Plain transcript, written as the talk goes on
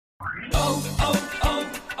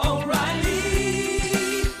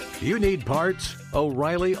O'Reilly. You need parts?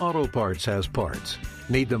 O'Reilly Auto Parts has parts.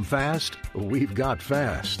 Need them fast? We've got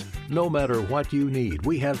fast. No matter what you need,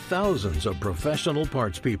 we have thousands of professional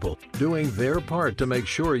parts people doing their part to make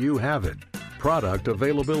sure you have it. Product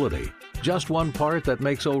availability. Just one part that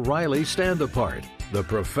makes O'Reilly stand apart. The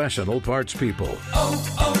professional parts people.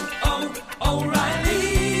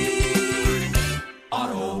 O'Reilly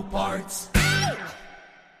Auto Parts.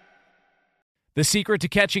 The secret to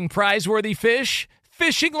catching prize-worthy fish?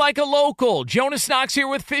 Fishing like a local. Jonas Knox here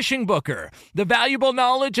with Fishing Booker. The valuable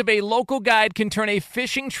knowledge of a local guide can turn a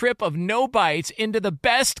fishing trip of no bites into the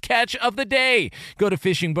best catch of the day. Go to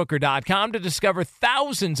fishingbooker.com to discover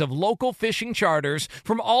thousands of local fishing charters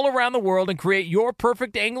from all around the world and create your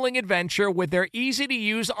perfect angling adventure with their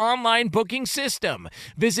easy-to-use online booking system.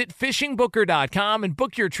 Visit fishingbooker.com and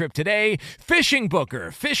book your trip today. Fishing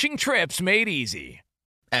Booker. Fishing trips made easy.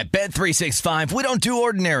 At Bet365, we don't do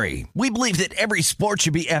ordinary. We believe that every sport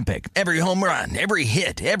should be epic. Every home run, every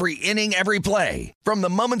hit, every inning, every play. From the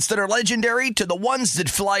moments that are legendary to the ones that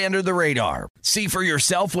fly under the radar. See for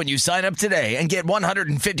yourself when you sign up today and get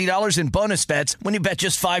 $150 in bonus bets when you bet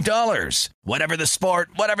just $5. Whatever the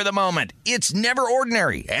sport, whatever the moment, it's never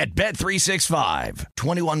ordinary at Bet365.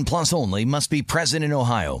 21 plus only. Must be present in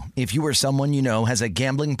Ohio. If you or someone you know has a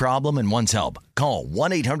gambling problem and wants help, call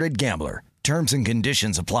 1-800-GAMBLER. Terms and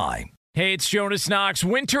conditions apply. Hey, it's Jonas Knox.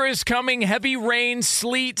 Winter is coming. Heavy rain,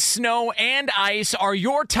 sleet, snow, and ice. Are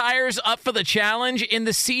your tires up for the challenge? In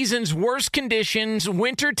the season's worst conditions,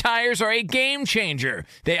 winter tires are a game changer.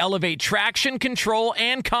 They elevate traction, control,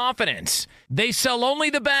 and confidence. They sell only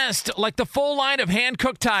the best, like the full line of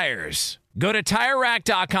hand-cooked tires. Go to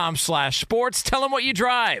TireRack.com/sports. Tell them what you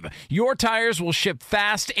drive. Your tires will ship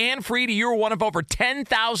fast and free to your one of over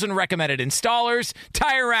 10,000 recommended installers.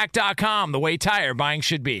 TireRack.com, the way tire buying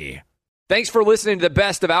should be. Thanks for listening to the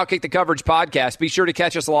Best of Outkick the Coverage podcast. Be sure to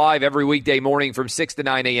catch us live every weekday morning from 6 to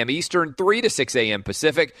 9 a.m. Eastern, 3 to 6 a.m.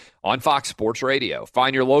 Pacific on Fox Sports Radio.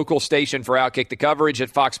 Find your local station for Outkick the Coverage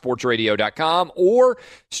at foxsportsradio.com or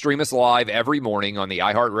stream us live every morning on the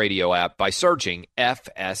iHeartRadio app by searching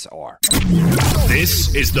FSR.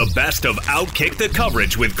 This is the Best of Outkick the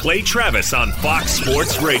Coverage with Clay Travis on Fox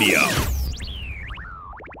Sports Radio.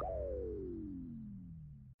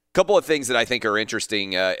 Couple of things that I think are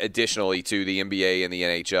interesting additionally to the NBA and the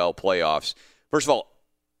NHL playoffs. First of all,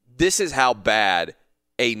 this is how bad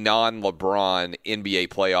a non-LeBron NBA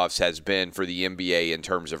playoffs has been for the NBA in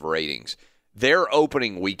terms of ratings. Their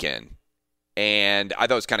opening weekend, and I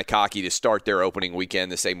thought it was kind of cocky to start their opening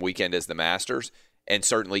weekend the same weekend as the Masters, and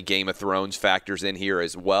certainly Game of Thrones factors in here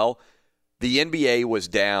as well. The NBA was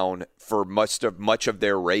down for much of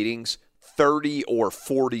their ratings 30 or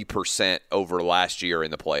 40% over last year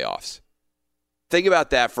in the playoffs. Think about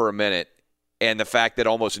that for a minute, and the fact that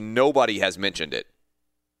almost nobody has mentioned it,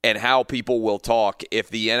 and how people will talk if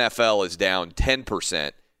the NFL is down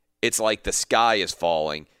 10%. It's like the sky is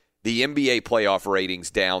falling. The NBA playoff ratings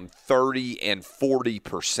down 30 and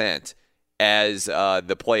 40% as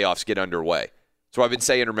the playoffs get underway. So I've been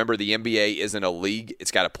saying, remember, the NBA isn't a league.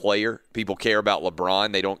 It's got a player. People care about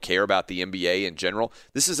LeBron. They don't care about the NBA in general.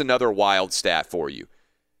 This is another wild stat for you.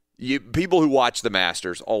 People who watch the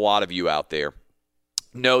Masters, a lot of you out there,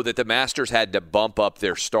 know that the Masters had to bump up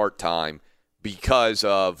their start time because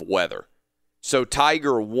of weather. So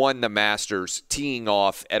Tiger won the Masters teeing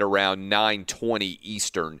off at around 9:20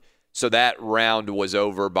 Eastern. So that round was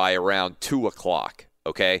over by around 2 o'clock,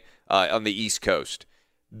 okay, on the East Coast.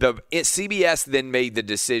 CBS then made the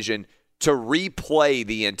decision to replay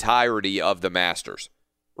the entirety of the Masters,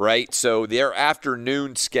 right? So their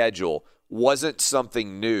afternoon schedule wasn't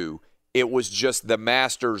something new. It was just the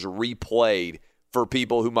Masters replayed for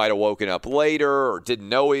people who might have woken up later or didn't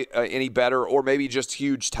know any better, or maybe just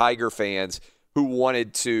huge Tiger fans who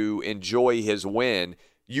wanted to enjoy his win.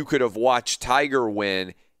 You could have watched Tiger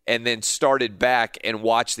win and then started back and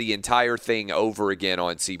watched the entire thing over again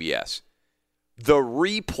on CBS. The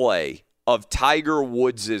replay of Tiger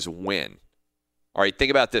Woods' win. All right, think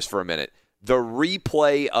about this for a minute. The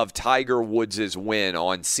replay of Tiger Woods' win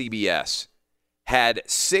on CBS had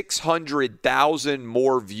 600,000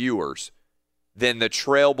 more viewers than the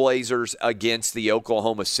Trailblazers against the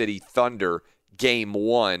Oklahoma City Thunder Game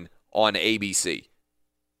 1 on ABC.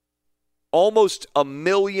 Almost 1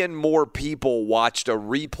 million more people watched a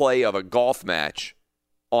replay of a golf match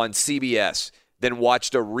on CBS than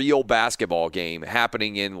watched a real basketball game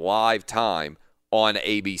happening in live time on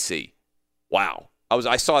ABC. Wow.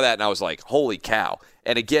 I saw that and I was like, holy cow.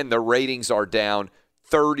 And again, the ratings are down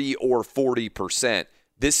 30 or 40%.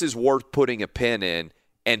 This is worth putting a pin in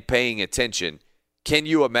and paying attention. Can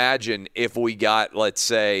you imagine if we got, let's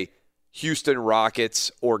say, Houston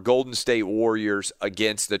Rockets or Golden State Warriors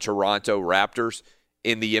against the Toronto Raptors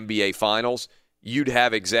in the NBA Finals? You'd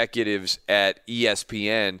have executives at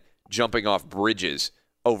ESPN jumping off bridges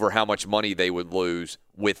over how much money they would lose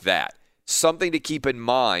with that. Something to keep in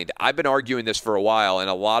mind. I've been arguing this for a while, and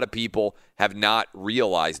a lot of people have not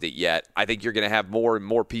realized it yet. I think you're going to have more and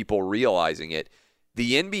more people realizing it.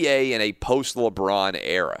 The NBA in a post-LeBron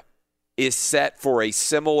era is set for a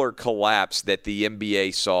similar collapse that the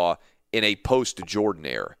NBA saw in a post-Jordan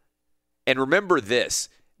era. And remember this,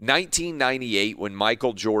 1998 when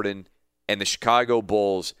Michael Jordan and the Chicago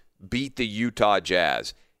Bulls beat the Utah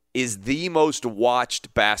Jazz is the most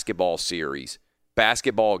watched basketball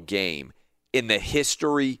game in the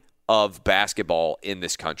history of basketball in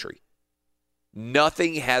this country.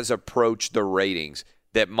 Nothing has approached the ratings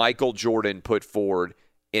that Michael Jordan put forward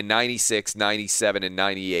in 96, 97, and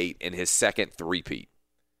 98 in his second three-peat.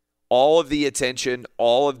 All of the attention,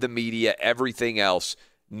 all of the media, everything else,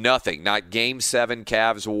 nothing. Not Game 7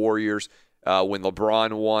 Cavs Warriors when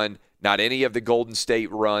LeBron won, not any of the Golden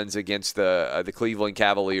State runs against the Cleveland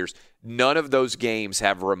Cavaliers. None of those games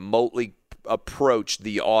have remotely approached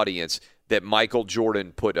the audience that Michael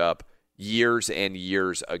Jordan put up years and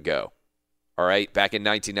years ago. All right, back in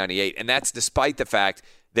 1998. And that's despite the fact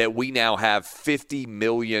that we now have 50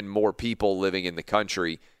 million more people living in the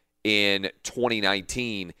country in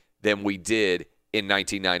 2019 than we did in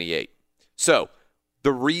 1998. So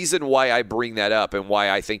the reason why I bring that up and why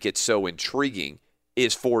I think it's so intriguing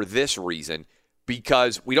is for this reason,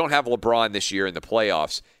 because we don't have LeBron this year in the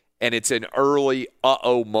playoffs, and it's an early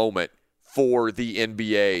moment for the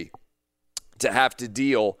NBA to have to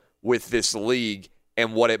deal with this league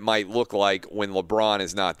and what it might look like when LeBron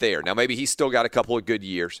is not there. Now, maybe he's still got a couple of good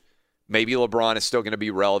years. Maybe LeBron is still going to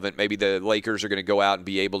be relevant. Maybe the Lakers are going to go out and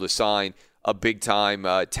be able to sign a big-time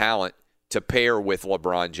talent to pair with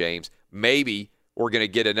LeBron James. Maybe we're going to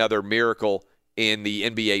get another miracle in the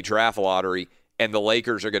NBA draft lottery, and the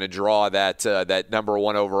Lakers are going to draw that number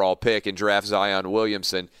 1 overall pick and draft Zion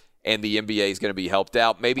Williamson, and the NBA is going to be helped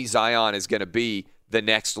out. Maybe Zion is going to be the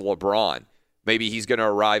next LeBron. Maybe he's going to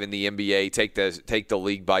arrive in the NBA, take the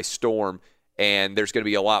league by storm, and there's going to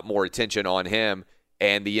be a lot more attention on him,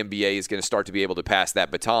 and the NBA is going to start to be able to pass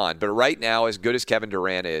that baton. But right now, as good as Kevin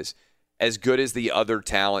Durant is, as good as the other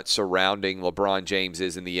talent surrounding LeBron James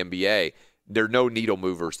is in the NBA, there are no needle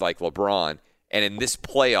movers like LeBron. And in this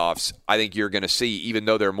playoffs, I think you're going to see, even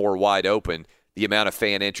though they're more wide open, the amount of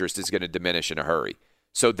fan interest is going to diminish in a hurry.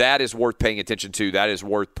 So that is worth paying attention to. That is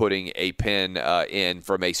worth putting a pin in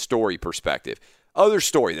from a story perspective. Other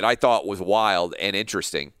story that I thought was wild and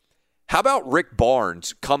interesting. How about Rick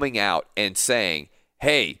Barnes coming out and saying,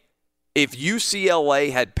 hey, if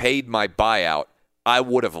UCLA had paid my buyout, I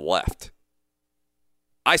would have left.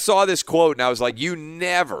 I saw this quote and I was like, you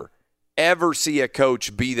never, ever see a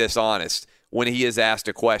coach be this honest when he is asked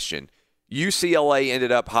a question. UCLA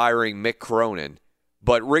ended up hiring Mick Cronin,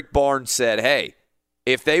 but Rick Barnes said, hey,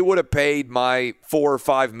 if they would have paid my $4 or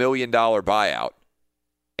 $5 million buyout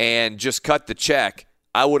and just cut the check,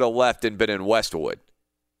 I would have left and been in Westwood.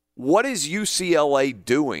 What is UCLA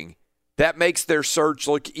doing that makes their search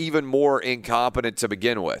look even more incompetent to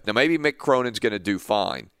begin with? Now, maybe Mick Cronin's going to do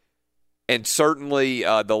fine. And certainly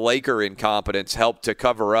the Laker incompetence helped to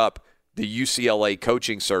cover up the UCLA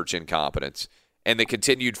coaching search incompetence and the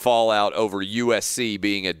continued fallout over USC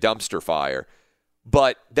being a dumpster fire.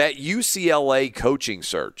 But that UCLA coaching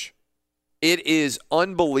search, it is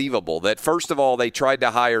unbelievable that, first of all, they tried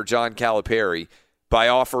to hire John Calipari by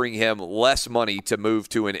offering him less money to move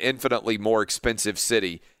to an infinitely more expensive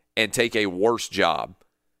city and take a worse job.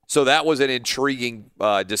 So that was an intriguing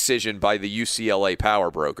decision by the UCLA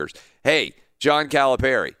power brokers. Hey, John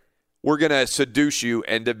Calipari, we're going to seduce you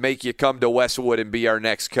and to make you come to Westwood and be our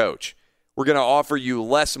next coach. We're going to offer you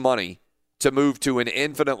less money to move to an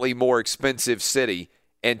infinitely more expensive city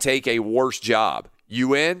and take a worse job.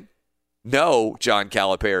 You in? No, John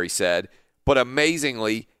Calipari said. But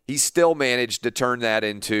amazingly, he still managed to turn that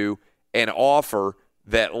into an offer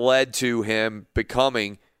that led to him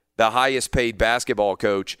becoming the highest paid basketball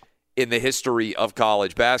coach in the history of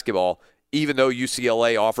college basketball, even though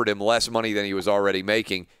UCLA offered him less money than he was already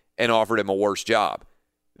making and offered him a worse job.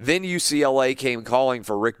 Then UCLA came calling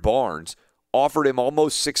for Rick Barnes, offered him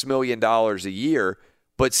almost $6 million a year,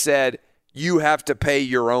 but said, you have to pay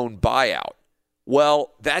your own buyout.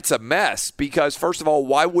 Well, that's a mess because, first of all,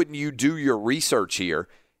 why wouldn't you do your research here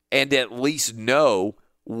and at least know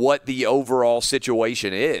what the overall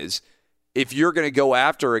situation is? If you're going to go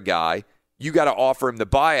after a guy, you got to offer him the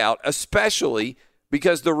buyout, especially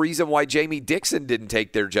because the reason why Jamie Dixon didn't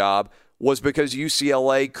take their job was because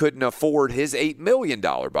UCLA couldn't afford his $8 million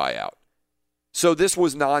buyout. So this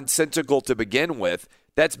was nonsensical to begin with.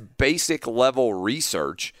 That's basic level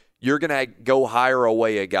research. You're going to go hire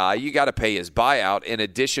away a guy. You got to pay his buyout in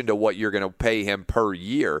addition to what you're going to pay him per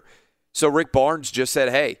year. So Rick Barnes just said,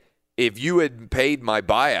 hey, if you had paid my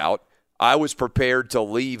buyout, I was prepared to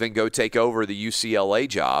leave and go take over the UCLA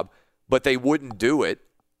job, but they wouldn't do it.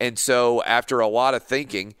 And so after a lot of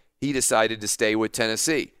thinking, he decided to stay with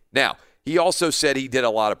Tennessee. Now, he also said he did a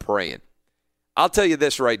lot of praying. I'll tell you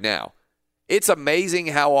this right now. It's amazing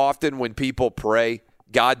how often when people pray,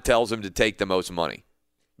 God tells them to take the most money.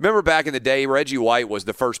 Remember back in the day, Reggie White was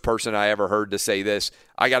the first person I ever heard to say this.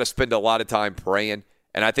 I got to spend a lot of time praying.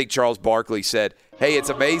 And I think Charles Barkley said, hey, it's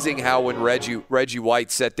amazing how when Reggie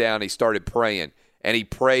White sat down, he started praying. And he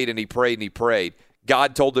prayed and he prayed and he prayed.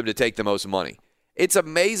 God told him to take the most money. It's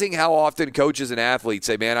amazing how often coaches and athletes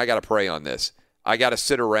say, man, I got to pray on this. I got to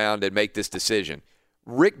sit around and make this decision.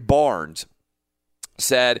 Rick Barnes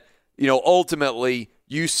said, ultimately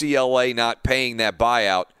UCLA not paying that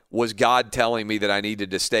buyout was God telling me that I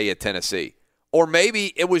needed to stay at Tennessee. Or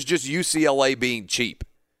maybe it was just UCLA being cheap.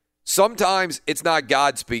 Sometimes it's not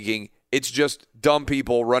God speaking. It's just dumb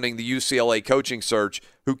people running the UCLA coaching search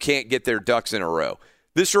who can't get their ducks in a row.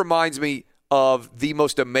 This reminds me of the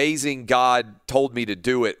most amazing God told me to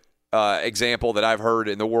do it example that I've heard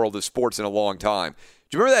in the world of sports in a long time.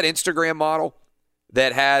 Do you remember that Instagram model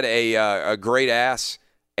that had a great ass?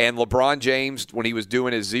 And LeBron James, when he was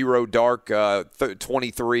doing his Zero Dark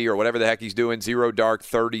 23 or whatever the heck he's doing, Zero Dark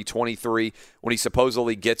 30, 23, when he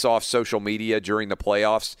supposedly gets off social media during the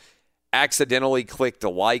playoffs, accidentally clicked a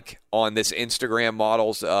like on this Instagram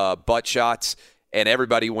model's butt shots, and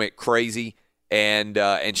everybody went crazy, and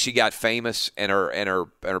she got famous, and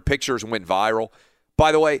her pictures went viral.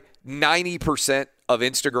 By the way, 90% of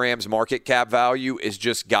Instagram's market cap value is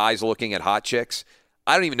just guys looking at hot chicks.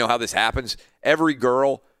 I don't even know how this happens. Every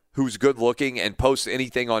girl who's good looking and posts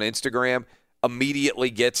anything on Instagram immediately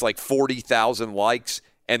gets like 40,000 likes,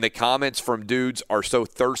 and the comments from dudes are so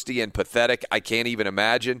thirsty and pathetic, I can't even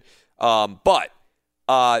imagine. No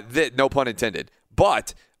pun intended.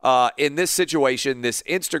 But in this situation, this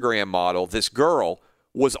Instagram model, this girl,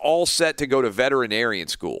 was all set to go to veterinarian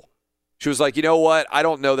school. She was like, you know what? I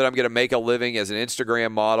don't know that I'm going to make a living as an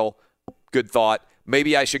Instagram model. Good thought.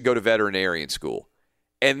 Maybe I should go to veterinarian school.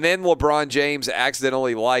 And then LeBron James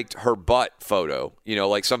accidentally liked her butt photo,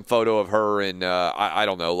 like some photo of her in, I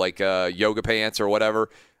don't know, like yoga pants or whatever.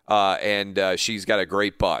 And she's got a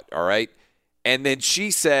great butt, all right? And then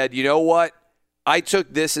she said, you know what? I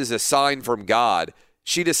took this as a sign from God.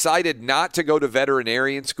 She decided not to go to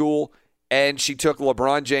veterinarian school, and she took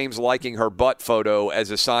LeBron James liking her butt photo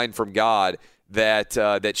as a sign from God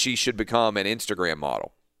that she should become an Instagram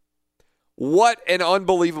model. What an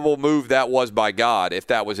unbelievable move that was by God if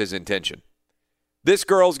that was his intention. This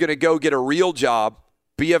girl's going to go get a real job,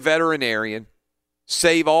 be a veterinarian,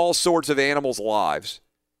 save all sorts of animals' lives,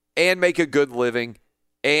 and make a good living,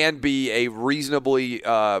 and be a reasonably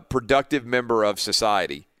productive member of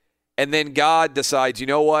society. And then God decides, you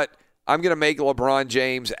know what? I'm going to make LeBron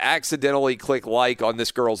James accidentally click like on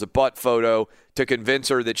this girl's butt photo to convince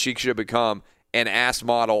her that she should become an ass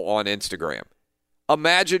model on Instagram.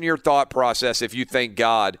 Imagine your thought process if you thank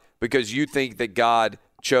God because you think that God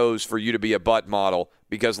chose for you to be a butt model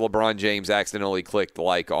because LeBron James accidentally clicked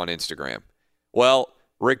like on Instagram. Well,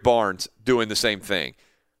 Rick Barnes doing the same thing.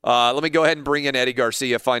 Let me go ahead and bring in Eddie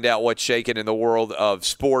Garcia, find out what's shaking in the world of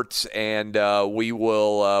sports, and we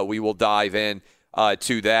will dive in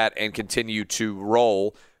to that and continue to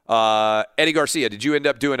roll. Eddie Garcia, did you end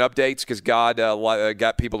up doing updates because God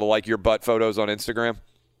got people to like your butt photos on Instagram?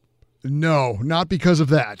 No, not because of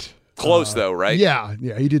that. Close though, right? Yeah,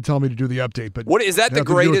 he did tell me to do the update, but what is that the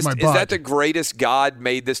greatest? Is that the greatest God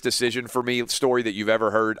made this decision for me story that you've ever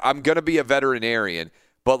heard? I'm gonna be a veterinarian,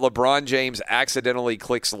 but LeBron James accidentally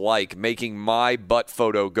clicks like, making my butt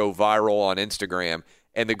photo go viral on Instagram,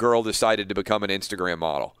 and the girl decided to become an Instagram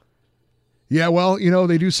model. Yeah, well,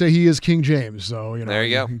 they do say he is King James, so there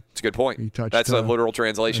you go. It's a good point. That's a literal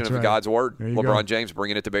translation of God's word. LeBron James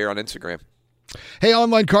bringing it to bear on Instagram. Hey,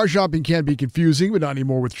 online car shopping can be confusing, but not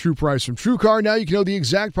anymore with True Price from TrueCar. Now you can know the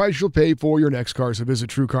exact price you'll pay for your next car. So visit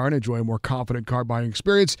TrueCar and enjoy a more confident car buying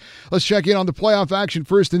experience. Let's check in on the playoff action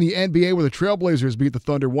first in the NBA, where the Trailblazers beat the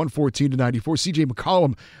Thunder 114-94. CJ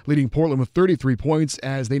McCollum leading Portland with 33 points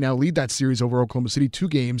as they now lead that series over Oklahoma City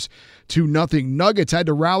 2-0. Nuggets had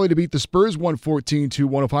to rally to beat the Spurs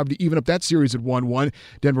 114-105 to even up that series at 1-1.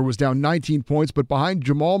 Denver was down 19 points, but behind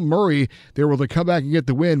Jamal Murray, they were able to come back and get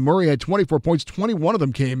the win. Murray had 24 points points. 21 of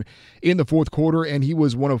them came in the fourth quarter, and he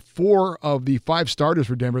was one of 4 of the 5 starters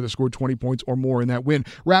for Denver that scored 20 points or more in that win.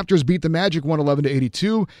 Raptors beat the Magic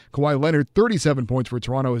 111-82. Kawhi Leonard, 37 points for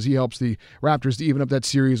Toronto as he helps the Raptors to even up that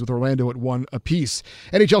series with Orlando at 1 apiece.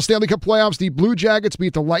 NHL Stanley Cup playoffs, the Blue Jackets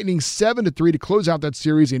beat the Lightning 7-3 to close out that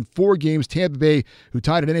series in 4 games. Tampa Bay, who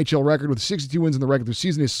tied an NHL record with 62 wins in the regular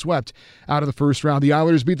season, is swept out of the first round. The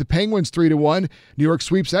Islanders beat the Penguins 3-1. New York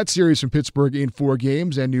sweeps that series from Pittsburgh in 4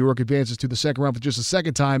 games, and New York advances to the second round for just the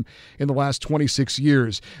second time in the last 26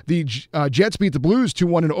 years. The Jets beat the Blues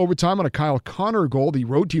 2-1 in overtime on a Kyle Connor goal. The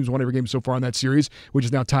road teams won every game so far in that series, which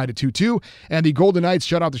is now tied at 2-2. And the Golden Knights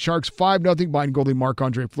shut out the Sharks 5-0 behind goalie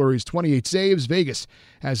Marc-Andre Fleury's 28 saves. Vegas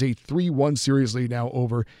has a 3-1 series lead now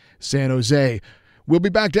over San Jose. We'll be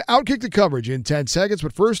back to Outkick the coverage in 10 seconds,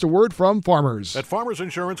 but first a word from Farmers. At Farmers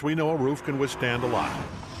Insurance, we know a roof can withstand a lot.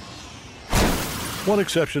 One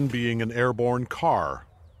exception being an airborne car.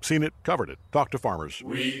 Seen it, covered it. Talk to Farmers.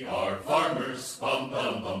 We are Farmers. Bum,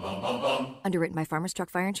 bum, bum, bum, bum, bum. Underwritten by Farmers Truck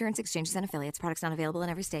Fire Insurance Exchanges and Affiliates. Products not available in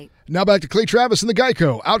every state. Now back to Clay Travis in the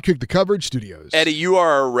Geico Outkick the Coverage studios. Eddie, you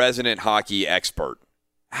are a resident hockey expert.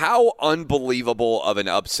 How unbelievable of an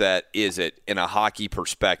upset is it in a hockey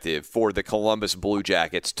perspective for the Columbus Blue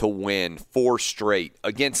Jackets to win 4 straight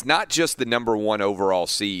against not just the number 1 overall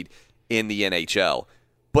seed in the NHL,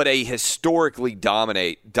 but a historically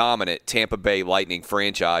dominant Tampa Bay Lightning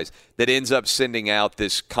franchise that ends up sending out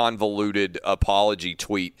this convoluted apology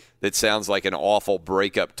tweet that sounds like an awful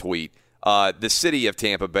breakup tweet. The city of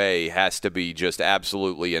Tampa Bay has to be just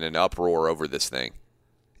absolutely in an uproar over this thing.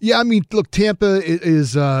 Yeah, I mean, look, Tampa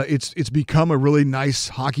is it's become a really nice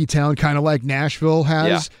hockey town, kind of like Nashville has.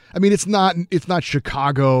 Yeah. I mean, it's not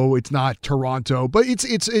Chicago, it's not Toronto, but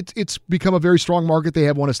it's become a very strong market. They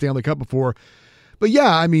have won a Stanley Cup before. But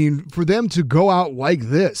yeah, I mean, for them to go out like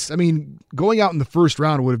this, I mean, going out in the first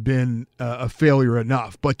round would have been a failure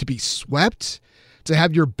enough, but to be swept, to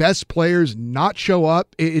have your best players not show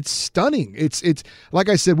up, it's stunning. It's like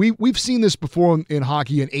I said, we've seen this before in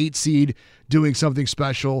hockey, an 8 seed doing something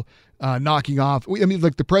special, knocking off. I mean,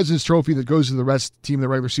 like the President's Trophy that goes to the rest team in the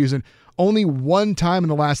regular season. Only one time in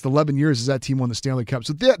the last 11 years has that team won the Stanley Cup.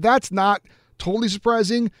 So that's not totally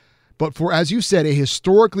surprising. But for, as you said, a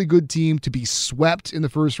historically good team to be swept in the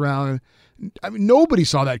first round, I mean, nobody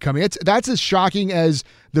saw that coming. That's as shocking as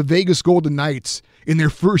the Vegas Golden Knights in their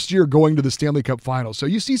first year going to the Stanley Cup Finals. So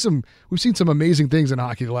we've seen some amazing things in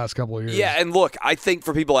hockey the last couple of years. Yeah, and look, I think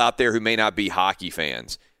for people out there who may not be hockey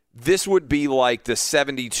fans, this would be like the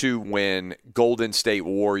 72-win Golden State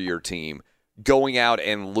Warrior team going out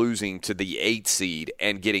and losing to the 8 seed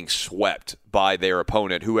and getting swept by their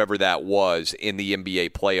opponent, whoever that was, in the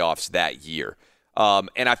NBA playoffs that year.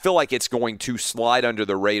 And I feel like it's going to slide under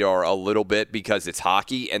the radar a little bit because it's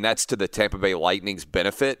hockey, and that's to the Tampa Bay Lightning's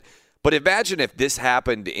benefit. But imagine if this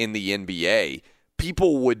happened in the NBA,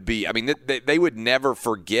 people would be, I mean, they would never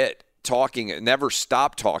never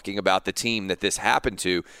stop talking about the team that this happened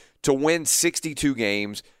to win 62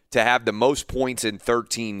 games, to have the most points in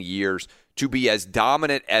 13 years, to be as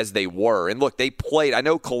dominant as they were. And look, they played, I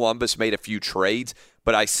know Columbus made a few trades,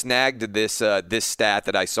 but I snagged this stat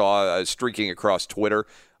that I saw streaking across Twitter.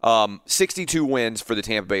 62 wins for the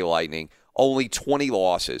Tampa Bay Lightning, only 20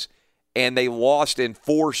 losses. And they lost in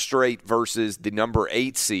 4 straight versus the number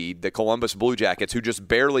 8 seed, the Columbus Blue Jackets, who just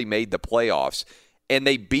barely made the playoffs. And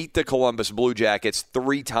they beat the Columbus Blue Jackets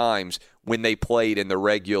 3 times when they played in the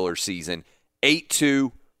regular season.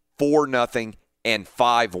 8-2, 4-0, and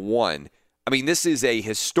 5-1. I mean, this is a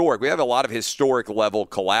historic. We have a lot of historic level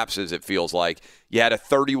collapses, it feels like. You had a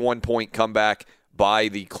 31-point comeback by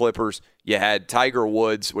the Clippers. You had Tiger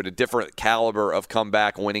Woods with a different caliber of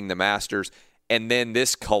comeback winning the Masters. And then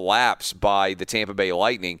this collapse by the Tampa Bay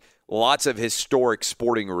Lightning. Lots of historic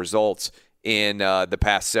sporting results in the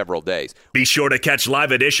past several days. Be sure to catch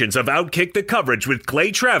live editions of Outkick the Coverage with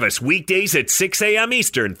Clay Travis weekdays at 6 a.m.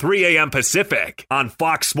 Eastern, 3 a.m. Pacific on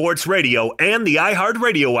Fox Sports Radio and the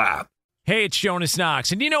iHeartRadio app. Hey, it's Jonas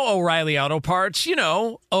Knox, and you know O'Reilly Auto Parts. You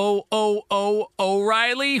know,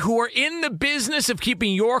 O'Reilly, who are in the business of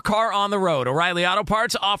keeping your car on the road. O'Reilly Auto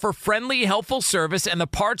Parts offer friendly, helpful service and the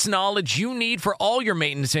parts knowledge you need for all your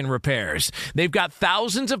maintenance and repairs. They've got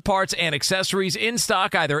thousands of parts and accessories in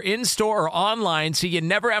stock, either in-store or online, so you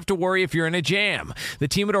never have to worry if you're in a jam. The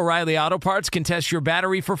team at O'Reilly Auto Parts can test your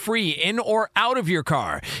battery for free in or out of your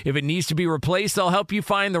car. If it needs to be replaced, they'll help you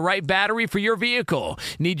find the right battery for your vehicle.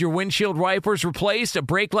 Need your windshield wipers replaced, a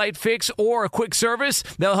brake light fix, or a quick service,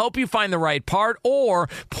 they'll help you find the right part or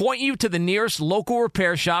point you to the nearest local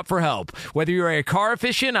repair shop for help. Whether you're a car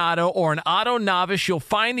aficionado or an auto novice, you'll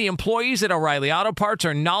find the employees at O'Reilly Auto Parts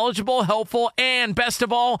are knowledgeable, helpful, and best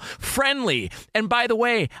of all, friendly. And by the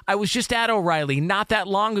way, I was just at O'Reilly not that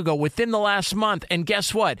long ago, within the last month, and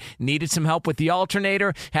guess what? Needed some help with the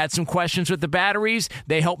alternator, had some questions with the batteries.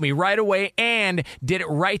 They helped me right away and did it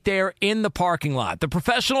right there in the parking lot. The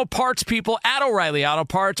professional parts people at O'Reilly Auto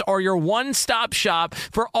Parts are your one-stop shop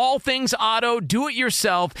for all things auto,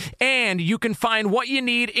 do-it-yourself, and you can find what you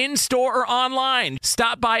need in-store or online.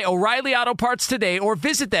 Stop by O'Reilly Auto Parts today or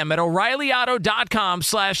visit them at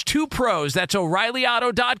O'ReillyAuto.com/2pros. That's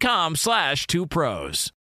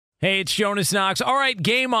O'ReillyAuto.com/2pros. Hey, it's Jonas Knox. All right,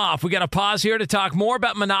 game off. We got to pause here to talk more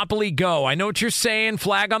about Monopoly Go. I know what you're saying,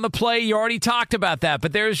 flag on the play. You already talked about that,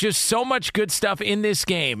 but there's just so much good stuff in this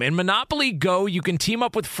game. In Monopoly Go, you can team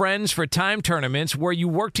up with friends for time tournaments where you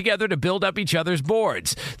work together to build up each other's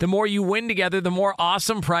boards. The more you win together, the more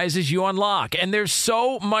awesome prizes you unlock, and there's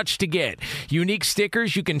so much to get. Unique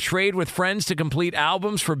stickers you can trade with friends to complete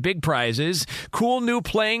albums for big prizes, cool new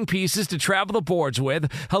playing pieces to travel the boards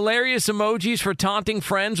with, hilarious emojis for taunting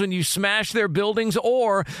friends when you smash their buildings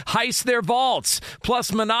or heist their vaults.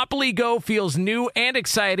 Plus, Monopoly Go feels new and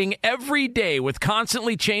exciting every day with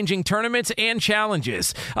constantly changing tournaments and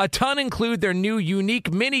challenges. A ton include their new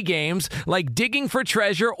unique mini games like digging for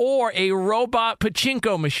treasure or a robot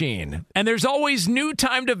pachinko machine. And there's always new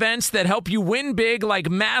timed events that help you win big, like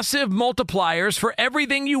massive multipliers for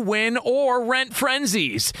everything you win or rent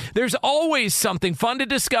frenzies. There's always something fun to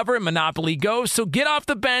discover in Monopoly Go, so get off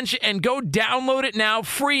the bench and go download it now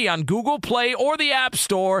free on Google Play or the App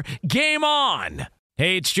Store. Game on!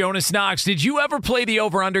 Hey, it's Jonas Knox. Did you ever play the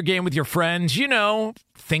over-under game with your friends? You know,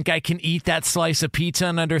 think I can eat that slice of pizza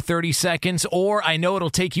in under 30 seconds, or I know it'll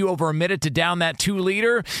take you over a minute to down that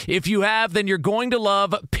 2-liter? If you have, then you're going to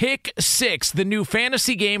love Pick 6, the new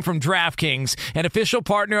fantasy game from DraftKings, an official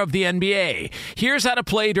partner of the NBA. Here's how to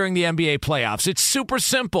play during the NBA playoffs. It's super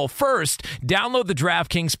simple. First, download the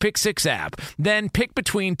DraftKings Pick 6 app. Then pick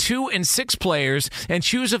between 2 and 6 players and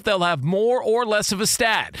choose if they'll have more or less of a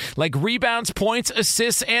stat, like rebounds, points,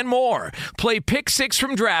 assists, and more. Play Pick 6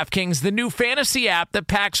 from DraftKings, the new fantasy app that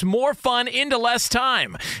packs more fun into less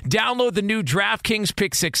time. Download the new DraftKings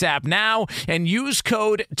Pick 6 app now and use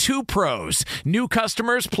code 2pros. New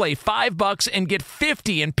customers play $5 and get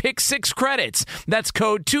 50 in Pick 6 credits. That's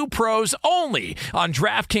code 2pros only on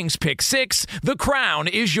DraftKings Pick 6. The crown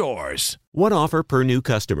is yours. One offer per new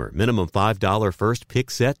customer. Minimum $5 first pick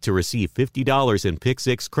set to receive $50 in Pick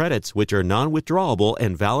 6 credits, which are non-withdrawable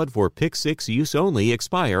and valid for Pick 6 use only.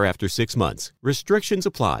 Expire after 6 months. Restrictions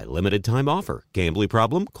apply. Limited time offer. Gambling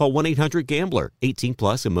problem? Call 1-800-GAMBLER. 18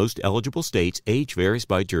 plus in most eligible states. Age varies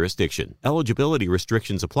by jurisdiction. Eligibility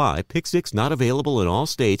restrictions apply. Pick 6 not available in all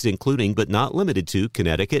states, including but not limited to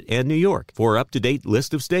Connecticut and New York. For up-to-date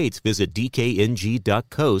list of states, visit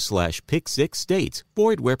dkng.co/pick6states.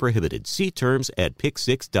 Void where prohibited. See terms at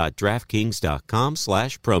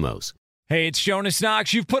pick6.draftkings.com/promos. Hey, it's Jonas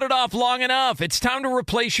Knox. You've put it off long enough. It's time to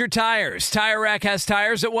replace your tires. Tire Rack has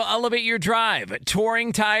tires that will elevate your drive.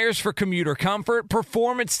 Touring tires for commuter comfort,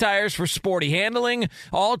 performance tires for sporty handling,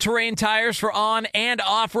 all-terrain tires for on- and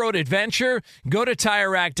off-road adventure. Go to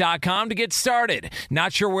TireRack.com to get started.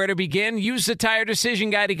 Not sure where to begin? Use the Tire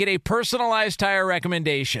Decision Guide to get a personalized tire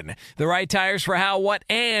recommendation. The right tires for how, what,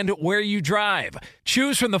 and where you drive.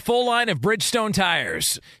 Choose from the full line of Bridgestone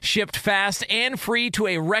tires. Shipped fast and free to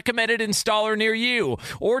a recommended installer near you,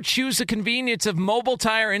 or choose the convenience of mobile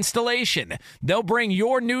tire installation. They'll bring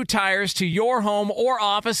your new tires to your home or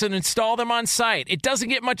office and install them on site. It doesn't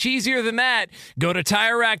get much easier than that. Go to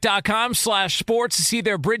TireRack.com/sports to see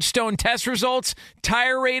their Bridgestone test results,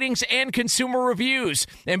 tire ratings, and consumer reviews.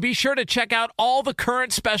 And be sure to check out all the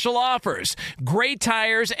current special offers. Great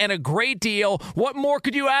tires and a great deal. What more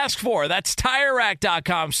could you ask for? That's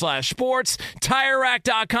TireRack.com/sports.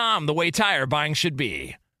 TireRack.com, the way tire buying should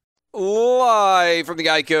be. Live from the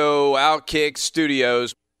Geico Outkick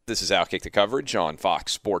Studios. This is Outkick the Coverage on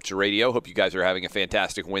Fox Sports Radio. Hope you guys are having a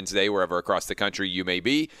fantastic Wednesday wherever across the country you may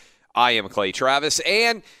be. I am Clay Travis,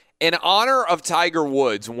 and in honor of Tiger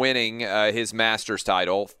Woods winning his Masters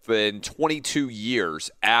title in 22 years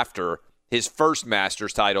after his first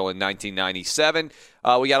Masters title in 1997.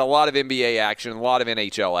 We got a lot of NBA action, a lot of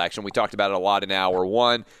NHL action. We talked about it a lot in Hour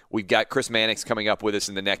 1. We've got Chris Mannix coming up with us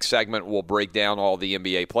in the next segment. We'll break down all the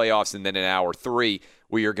NBA playoffs. And then in Hour 3,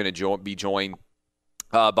 we are going to be joined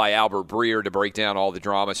by Albert Breer to break down all the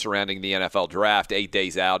drama surrounding the NFL draft 8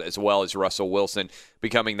 days out, as well as Russell Wilson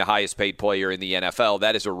becoming the highest paid player in the NFL.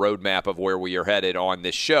 That is a roadmap of where we are headed on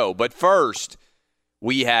this show. But first,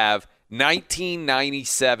 we have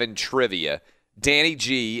 1997 trivia. Danny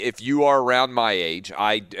G, if you are around my age,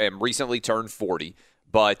 I am recently turned 40,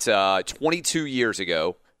 but 22 years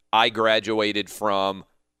ago, I graduated from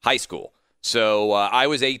high school. So I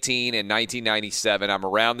was 18 in 1997. I'm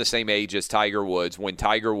around the same age as Tiger Woods. When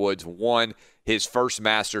Tiger Woods won his first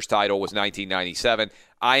Masters title was 1997.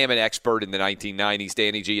 I am an expert in the 1990s.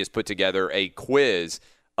 Danny G has put together a quiz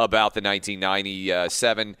about the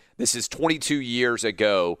 1997. This is 22 years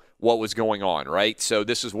ago what was going on, right? So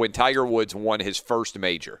this is when Tiger Woods won his first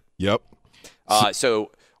major. Yep.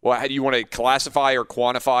 So how do you want to classify or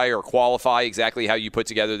quantify or qualify exactly how you put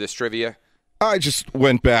together this trivia? I just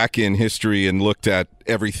went back in history and looked at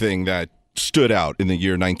everything that stood out in the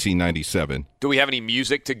year 1997. Do we have any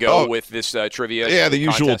music to go with this trivia? Yeah, the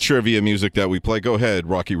contest? usual trivia music that we play. Go ahead,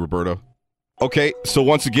 Rocky Roberto. Okay, so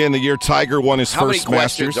once again, the year Tiger won his How first many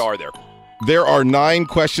Masters. questions are there? There are 9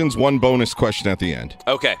 questions, 1 bonus question at the end.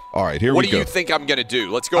 Okay. All right, here what we go. do you think I'm going to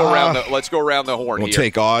do? Let's go around. Let's go around the horn. We'll here.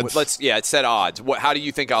 take odds. It said odds. How do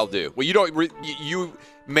you think I'll do? Well, you don't. You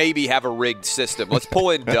maybe have a rigged system. Let's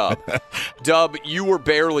pull in Dub. Dub, you were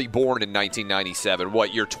barely born in 1997.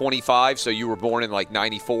 What? You're 25, so you were born in like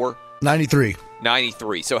 94. 93.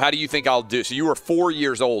 93. So how do you think I'll do? So you were 4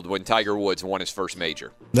 years old when Tiger Woods won his first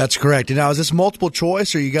major. That's correct. And now, is this multiple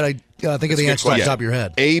choice, or you got to think of the answer off the top of your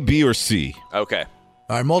head? A, B, or C. Okay.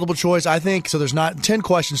 All right, multiple choice. I think, so there's not 10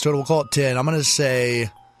 questions total. We'll call it 10. I'm going to say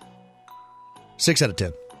 6 out of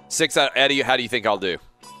 10. 6 out. Eddie, how do you think I'll do?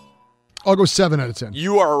 I'll go 7 out of 10.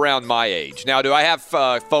 You are around my age. Now, do I have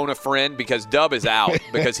phone a friend? Because Dub is out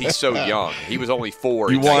because he's so young. He was only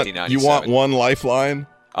 4 in 1997. You want one lifeline?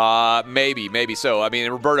 Maybe so. I mean,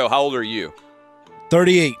 Roberto, how old are you?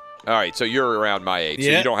 38. All right, so you're around my age,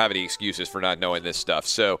 so you don't have any excuses for not knowing this stuff.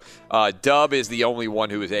 So Dub is the only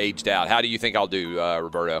one who is aged out. How do you think I'll do,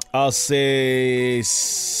 Roberto? I'll say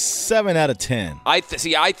 7 out of 10. I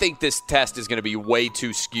think this test is going to be way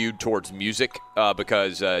too skewed towards music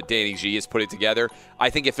because Danny G has put it together.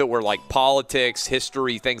 I think if it were like politics,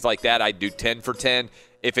 history, things like that, I'd do 10 for 10.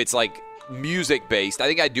 If it's like music-based, I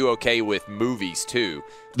think I'd do okay with movies, too.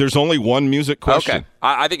 There's only one music question? Okay.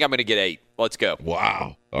 I think I'm going to get 8. Let's go.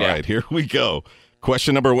 Wow. All right, here we go.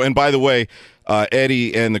 Question number 1. And by the way,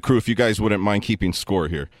 Eddie and the crew, if you guys wouldn't mind keeping score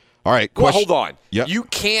here. All right. Well, hold on. Yep. You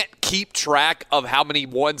can't keep track of how many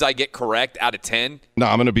ones I get correct out of 10? No,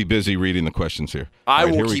 I'm going to be busy reading the questions here. I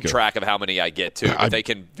will keep track of how many I get, too, but they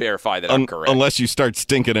can verify that I'm correct. Unless you start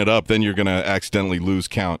stinking it up, then you're going to accidentally lose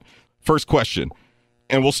count. First question,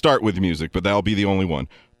 and we'll start with music, but that'll be the only one.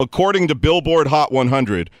 According to Billboard Hot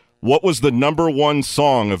 100, what was the number 1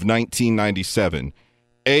 song of 1997?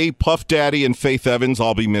 A, Puff Daddy and Faith Evans,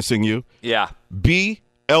 I'll Be Missing You. Yeah. B,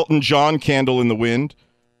 Elton John, Candle in the Wind.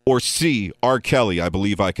 Or C, R. Kelly, I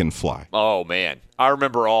Believe I Can Fly. Oh, man. I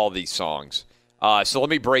remember all these songs. So let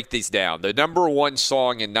me break these down. The number 1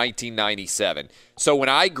 song in 1997. So when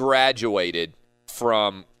I graduated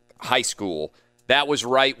from high school, that was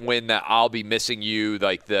right when the I'll Be Missing You,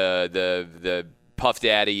 like the Puff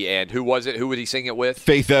Daddy, and who was it? Who would he sing it with?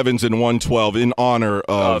 Faith Evans in 112 in honor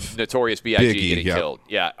of Notorious B.I.G. getting killed.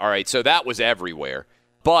 Yeah, all right. So that was everywhere.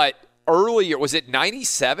 But earlier, was it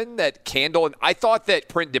 97 that Candle? And I thought that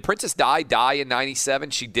did Princess die in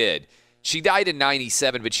 97? She did. She died in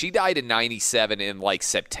 97, but she died in 97 in like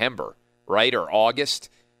September, right, or August,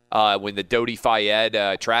 when the Dodi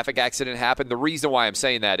Fayed traffic accident happened. The reason why I'm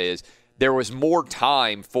saying that is there was more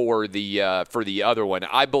time for the other one.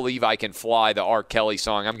 I Believe I Can Fly, the R. Kelly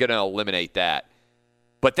song. I'm going to eliminate that.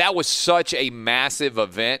 But that was such a massive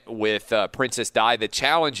event with Princess Di. The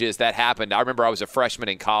challenge is that happened. I remember I was a freshman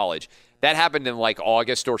in college. That happened in like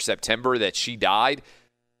August or September that she died.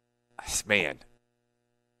 Man,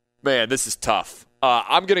 this is tough.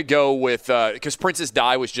 I'm going to go with, because Princess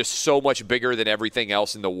Di was just so much bigger than everything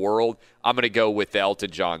else in the world, I'm going to go with the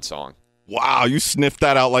Elton John song. Wow, you sniffed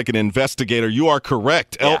that out like an investigator. You are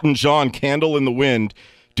correct. Yeah. Elton John, Candle in the Wind,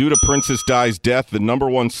 due to Princess Di's death, the number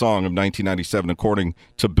 1 song of 1997, according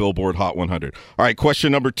to Billboard Hot 100. All right,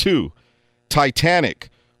 question number 2. Titanic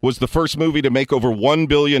was the first movie to make over $1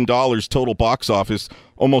 billion total box office,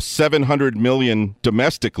 almost $700 million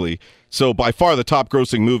domestically. So by far the top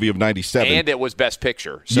grossing movie of 97. And it was Best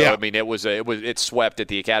Picture. So yeah. I mean, it swept at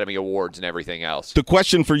the Academy Awards and everything else. The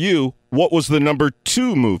question for you, what was the number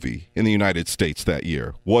 2 movie in the United States that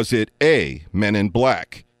year? Was it A, Men in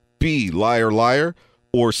Black, B, Liar Liar,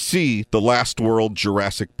 or C, The Last World,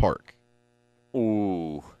 Jurassic Park?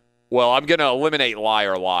 Ooh. Well, I'm going to eliminate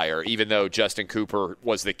Liar Liar, even though Justin Cooper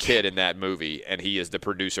was the kid in that movie, and he is the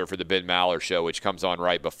producer for the Ben Maller Show, which comes on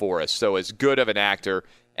right before us. So as good of an actor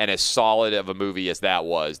and as solid of a movie as that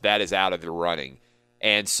was, that is out of the running.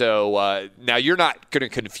 And so now you're not going to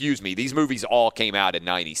confuse me. These movies all came out in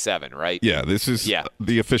 97, right? Yeah, this is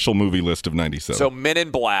the official movie list of 97. So Men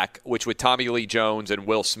in Black, which with Tommy Lee Jones and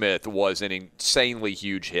Will Smith was an insanely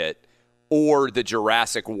huge hit, or the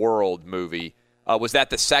Jurassic World movie. Was that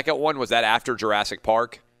the second one? Was that after Jurassic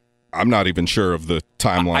Park? I'm not even sure of the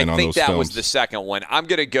timeline on those films. I think that was the second one. I'm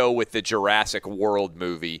going to go with the Jurassic World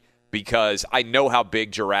movie because I know how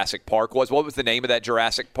big Jurassic Park was. What was the name of that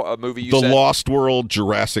Jurassic movie you said? The Lost World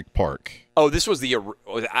Jurassic Park. Oh, this was the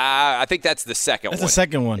I think that's the second one. That's the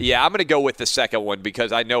second one. Yeah, I'm going to go with the second one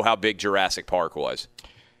because I know how big Jurassic Park was.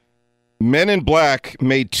 Men in Black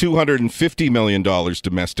made $250 million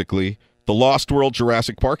domestically. The Lost World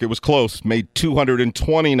Jurassic Park, it was close, made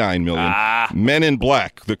 $229 million. Men in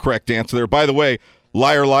Black, the correct answer there. By the way,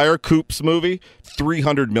 Liar Liar, Coop's movie,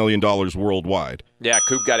 $300 million worldwide. Yeah,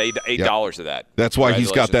 Coop got $8 of that. That's why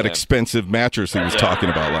he's got that expensive mattress he was talking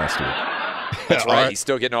about last week. That's right. He's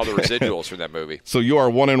still getting all the residuals from that movie. So you are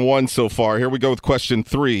 1-1 so far. Here we go with question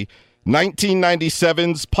 3.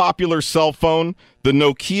 1997's popular cell phone, the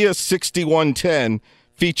Nokia 6110,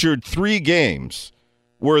 featured 3 games.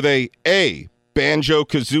 Were they A,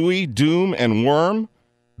 Banjo-Kazooie, Doom, and Worm,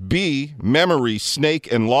 B, Memory,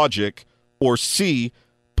 Snake, and Logic, or C,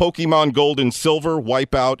 Pokemon Gold and Silver,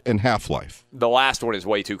 Wipeout, and Half-Life? The last one is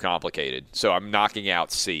way too complicated, so I'm knocking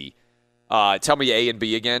out C. Tell me A and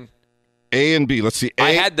B again. A and B. Let's see.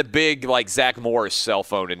 I had the big, Zach Morris cell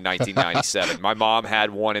phone in 1997. My mom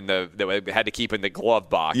had one that had to keep in the glove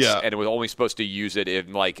box, and it was only supposed to use it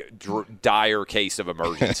in, dire case of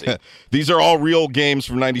emergency. These are all real games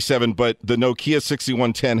from 97, but the Nokia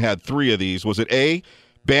 6110 had 3 of these. Was it A,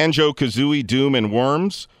 Banjo-Kazooie, Doom, and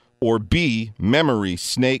Worms, or B, Memory,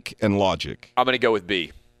 Snake, and Logic? I'm going to go with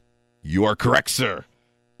B. You are correct, sir.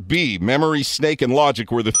 B, Memory, Snake, and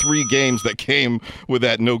Logic were the 3 games that came with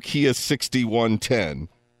that Nokia 6110.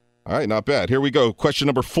 All right, not bad. Here we go. Question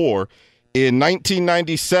number 4. In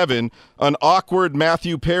 1997, an awkward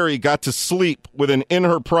Matthew Perry got to sleep with an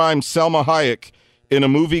in-her-prime Selma Hayek in a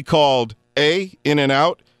movie called A, In and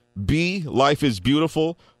Out, B, Life is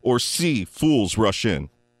Beautiful, or C, Fools Rush In.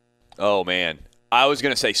 Oh, man. I was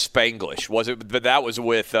going to say Spanglish. Was it? But that was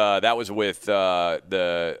with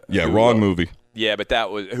the wrong movie. Yeah, but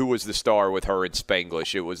who was the star with her in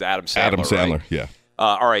Spanglish? It was Adam Sandler. Adam Sandler, right? Yeah.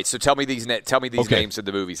 All right, so tell me these names of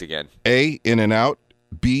the movies again. A, In and Out,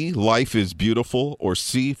 B, Life is Beautiful, or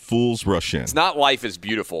C, Fools Rush In. It's not Life is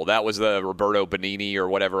Beautiful. That was the Roberto Benigni or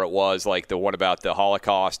whatever it was, the one about the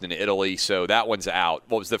Holocaust in Italy. So that one's out.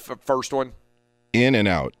 What was the first one? In and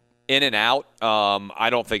Out. In and Out? I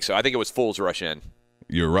don't think so. I think it was Fools Rush In.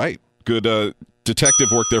 You're right. Good detective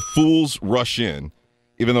work there. Fools Rush In.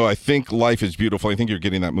 Even though I think Life is Beautiful, I think you're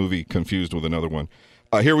getting that movie confused with another one.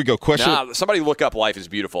 Here we go. Question. Somebody look up Life is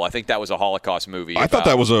Beautiful. I think that was a Holocaust movie. I thought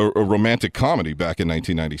that was a romantic comedy back in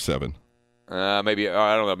 1997. Maybe.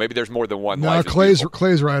 I don't know. Maybe there's more than one. No,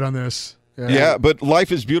 Clay's right on this. Yeah, but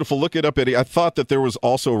Life is Beautiful. Look it up, Eddie. I thought that there was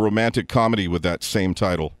also a romantic comedy with that same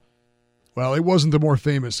title. Well, it wasn't the more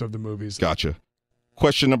famous of the movies. Gotcha.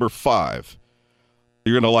 Question number 5.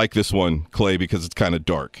 You're going to like this one, Clay, because it's kind of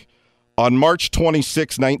dark. On March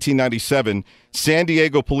 26, 1997, San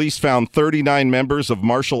Diego police found 39 members of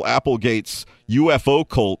Marshall Applegate's UFO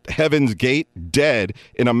cult, Heaven's Gate, dead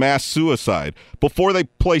in a mass suicide. Before they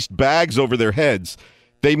placed bags over their heads,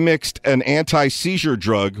 they mixed an anti-seizure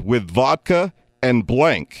drug with vodka and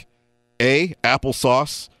blank. A,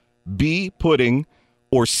 applesauce, B, pudding,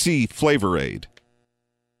 or C, Flavor Aid.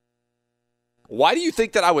 Why do you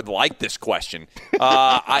think that I would like this question?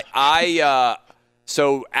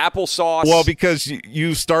 So applesauce. Well, because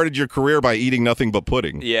you started your career by eating nothing but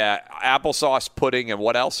pudding. Yeah, applesauce, pudding, and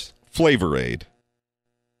what else? Flavor Aid.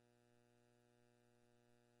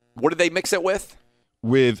 What did they mix it with?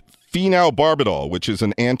 With phenobarbital, which is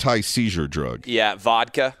an anti-seizure drug. Yeah,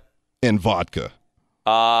 vodka. And vodka.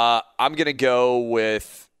 I'm going to go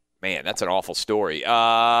with, man, that's an awful story.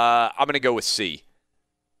 I'm going to go with C.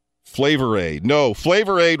 Flavor Aid. No,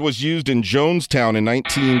 Flavor Aid was used in Jonestown in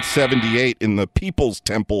 1978 in the People's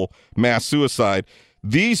Temple mass suicide.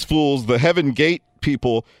 These fools, the Heaven Gate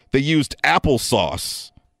people, they used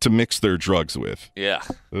applesauce to mix their drugs with. Yeah.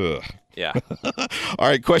 Ugh. Yeah. All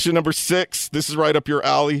right, question number 6. This is right up your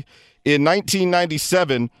alley. In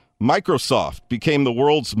 1997, Microsoft became the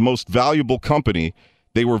world's most valuable company.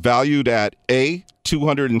 They were valued at A,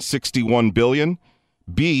 $261 billion,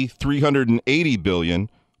 B, $380 billion,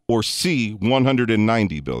 or C,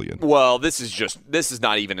 190 billion? Well, this is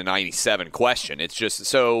not even a 97 question. It's just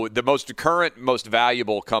so the most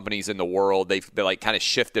valuable companies in the world, they like kind of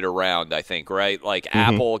shifted around, I think, right? Like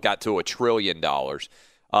Apple got to $1 trillion.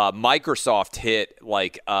 Microsoft hit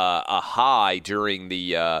like a high during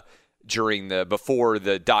the before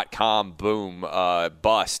the .com boom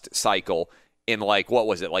bust cycle in like, what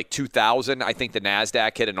was it, like 2000? I think the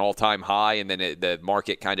NASDAQ hit an all-time high, and then the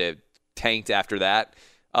market kind of tanked after that.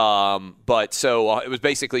 But so it was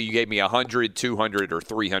basically you gave me 100, 200, or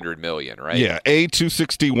 300 million, right? Yeah, A,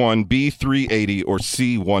 261, B, 380, or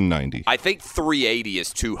C, 190. I think 380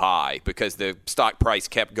 is too high because the stock price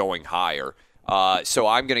kept going higher. So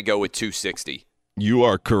I'm going to go with 260. You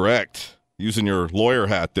are correct. Using your lawyer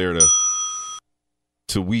hat there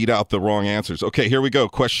to weed out the wrong answers. Okay, here we go.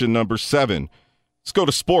 Question number 7. Let's go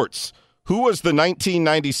to sports. Who was the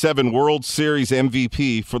 1997 World Series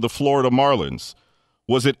MVP for the Florida Marlins?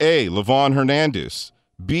 Was it A, Livan Hernandez,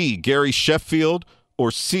 B, Gary Sheffield,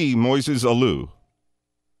 or C, Moises Alou?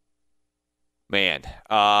 Man,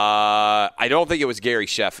 I don't think it was Gary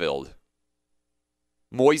Sheffield.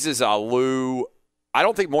 Moises Alou, I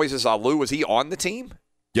don't think Moises Alou, was he on the team?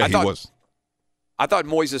 Yeah, he was. I thought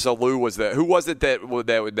Moises Alou was who was it that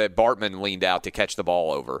Bartman leaned out to catch the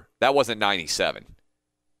ball over? That wasn't 97.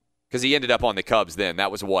 Because he ended up on the Cubs then.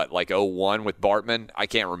 That was what, like 01 with Bartman? I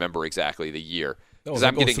can't remember exactly the year. Because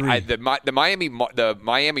I'm getting the Miami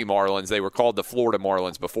Marlins. They were called the Florida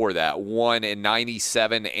Marlins before that. Won in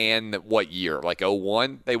 97 and what year? Like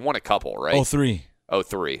 01? They won a couple, right? 03.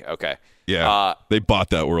 03. Okay. Yeah. They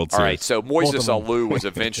bought that World Series. All right. So Moises Alou was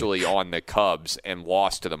eventually on the Cubs and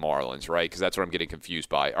lost to the Marlins, right? Because that's what I'm getting confused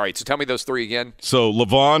by. All right. So tell me those three again. So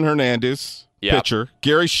Livan Hernandez, pitcher,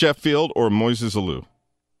 Gary Sheffield, or Moises Alou?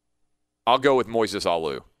 I'll go with Moises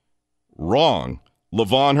Alou. Wrong.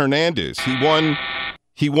 Livan Hernandez.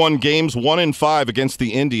 He won games 1 and 5 against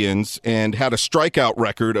the Indians and had a strikeout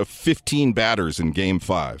record of 15 batters in Game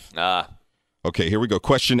 5. Okay, here we go.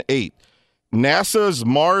 Question 8. NASA's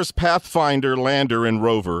Mars Pathfinder lander and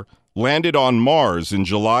rover landed on Mars in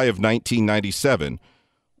July of 1997.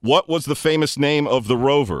 What was the famous name of the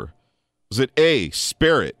rover? Was it A,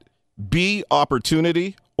 Spirit, B,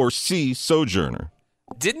 Opportunity, or C, Sojourner?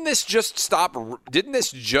 Didn't this just stop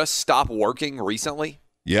working recently?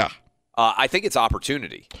 Yeah. I think it's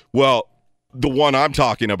Opportunity. Well, the one I'm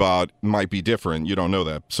talking about might be different. You don't know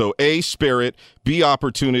that. So A, Spirit, B,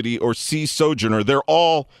 Opportunity, or C, Sojourner.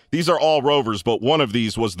 These are all rovers, but one of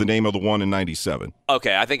these was the name of the one in 97.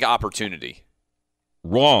 Okay, I think Opportunity.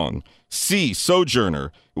 Wrong. C,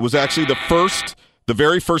 Sojourner. It was actually the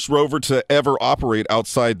very first rover to ever operate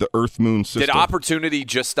outside the Earth-Moon system. Did Opportunity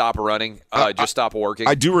just stop running? Just stop working?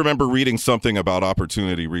 I do remember reading something about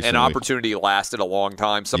Opportunity recently. And Opportunity lasted a long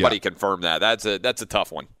time. Somebody confirm that. That's a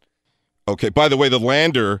tough one. Okay, by the way, the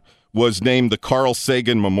lander was named the Carl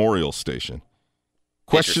Sagan Memorial Station.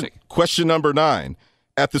 Question number 9.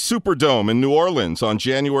 At the Superdome in New Orleans on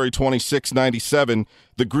January 26, 97,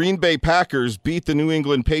 the Green Bay Packers beat the New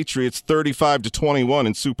England Patriots 35-21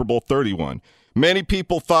 in Super Bowl 31. Many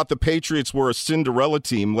people thought the Patriots were a Cinderella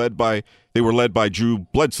team led by Drew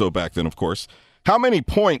Bledsoe back then, of course. How many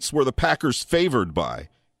points were the Packers favored by?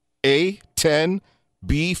 A, 10,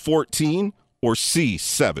 B, 14, or C,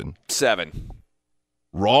 7? 7.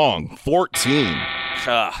 Wrong. 14.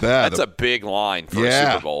 That's a big line for a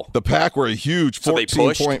Super Bowl. The Pack were a huge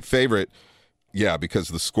 14-point favorite. Yeah, because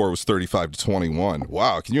the score was 35-21.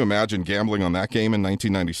 Wow, can you imagine gambling on that game in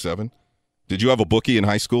 1997? Did you have a bookie in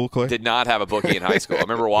high school, Clay? Did not have a bookie in high school. I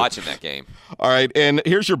remember watching that game. All right, and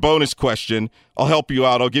here's your bonus question. I'll help you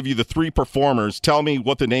out. I'll give you the 3 performers. Tell me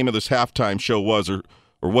what the name of this halftime show was or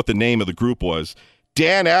what the name of the group was.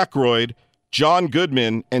 Dan Aykroyd, John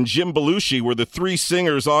Goodman, and Jim Belushi were the 3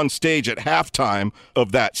 singers on stage at halftime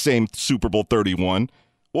of that same Super Bowl 31.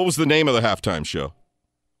 What was the name of the halftime show?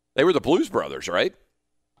 They were the Blues Brothers, right?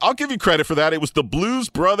 I'll give you credit for that. It was the Blues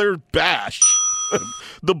Brothers Bash.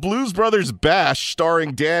 The Blues Brothers Bash,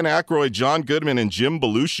 starring Dan Aykroyd, John Goodman, and Jim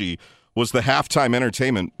Belushi, was the halftime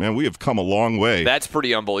entertainment. Man, we have come a long way. That's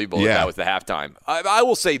pretty unbelievable if that was the halftime. I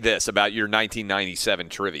will say this about your 1997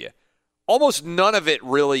 trivia. Almost none of it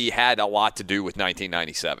really had a lot to do with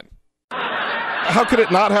 1997. How could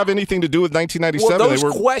it not have anything to do with 1997? Well,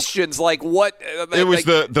 those questions, like what? It was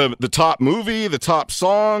the top movie, the top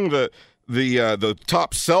song, the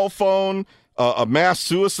top cell phone, a mass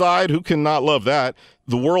suicide. Who can not love that?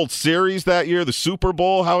 The World Series that year, the Super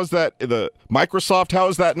Bowl. How is that? The Microsoft. How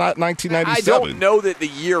is that not 1997? I don't know that the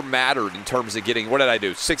year mattered in terms of getting. What did I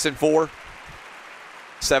do? 6-4,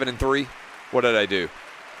 7-3. What did I do?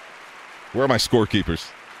 Where are my scorekeepers?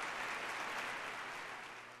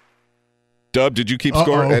 Dub, did you keep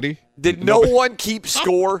score, Eddie? Did no one keep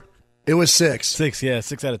score? It was 6. 6, yeah,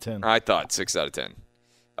 6 out of 10. I thought 6 out of 10.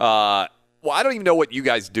 Well, I don't even know what you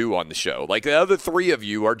guys do on the show. Like, the other 3 of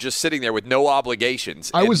you are just sitting there with no obligations.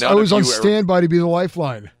 I was on standby to be the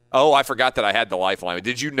lifeline. Oh, I forgot that I had the lifeline.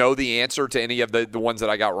 Did you know the answer to any of the ones that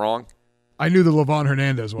I got wrong? I knew the Levon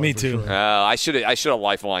Hernandez one. Me too. Sure. I should have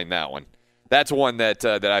lifelined that one. That's one that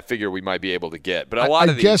I figure we might be able to get. But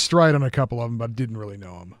I guessed right on a couple of them, but didn't really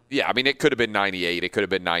know them. Yeah, I mean, it could have been 98. It could have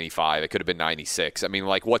been 95. It could have been 96. I mean,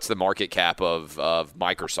 like, what's the market cap of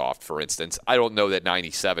Microsoft, for instance? I don't know that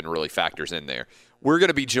 97 really factors in there. We're going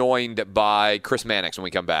to be joined by Chris Mannix when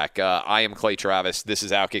we come back. I am Clay Travis. This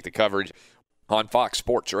is Outkick the Coverage on Fox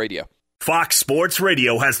Sports Radio. Fox Sports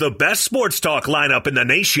Radio has the best sports talk lineup in the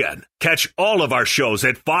nation. Catch all of our shows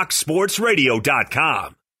at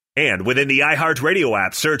foxsportsradio.com. And within the iHeartRadio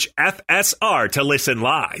app, search FSR to listen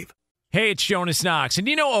live. Hey, it's Jonas Knox, and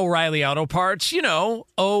you know O'Reilly Auto Parts. You know,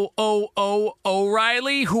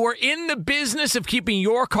 O'Reilly, who are in the business of keeping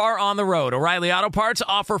your car on the road. O'Reilly Auto Parts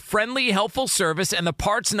offer friendly, helpful service and the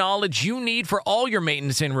parts knowledge you need for all your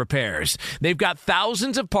maintenance and repairs. They've got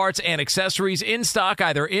thousands of parts and accessories in stock,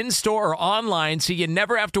 either in-store or online, so you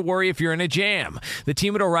never have to worry if you're in a jam. The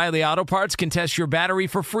team at O'Reilly Auto Parts can test your battery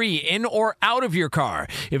for free in or out of your car.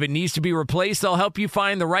 If it needs to be replaced, they'll help you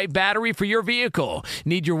find the right battery for your vehicle.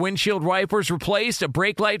 Need your windshield wipers replaced, a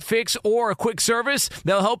brake light fix, or a quick service?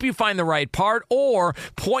 They'll help you find the right part or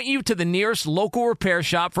point you to the nearest local repair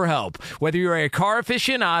shop for help. Whether you're a car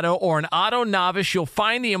aficionado or an auto novice, you'll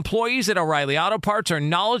find the employees at O'Reilly Auto Parts are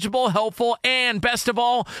knowledgeable, helpful, and best of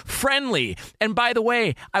all, friendly. And by the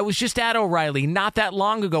way, I was just at O'Reilly not that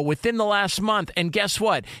long ago, within the last month, and guess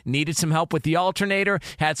what? Needed some help with the alternator,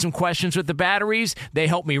 had some questions with the batteries. They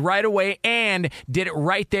helped me right away and did it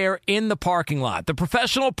right there in the parking lot. The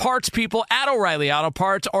professional parts people at O'Reilly Auto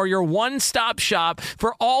Parts are your one-stop shop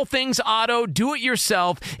for all things auto,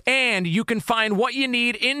 do-it-yourself, and you can find what you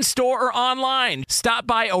need in-store or online. Stop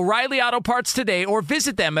by O'Reilly Auto Parts today or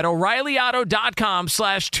visit them at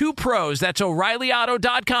O'ReillyAuto.com/2pros. That's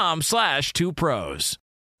O'ReillyAuto.com/2pros.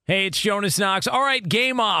 Hey, it's Jonas Knox. All right,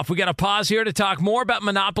 game off. We got to pause here to talk more about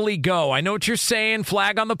Monopoly Go. I know what you're saying,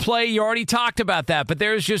 flag on the play. You already talked about that, but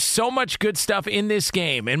there's just so much good stuff in this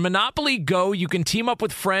game. In Monopoly Go, you can team up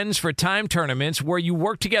with friends for time tournaments where you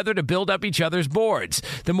work together to build up each other's boards.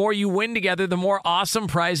 The more you win together, the more awesome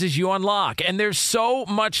prizes you unlock. And there's so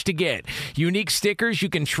much to get. Unique stickers you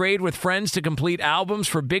can trade with friends to complete albums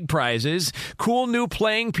for big prizes. Cool new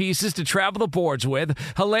playing pieces to travel the boards with.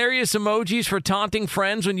 Hilarious emojis for taunting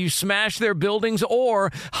friends when you smash their buildings or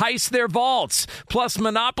heist their vaults. Plus,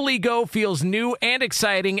 Monopoly Go feels new and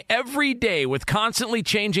exciting every day with constantly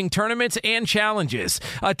changing tournaments and challenges.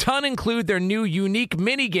 A ton include their new unique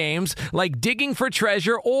mini games like digging for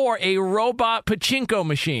treasure or a robot pachinko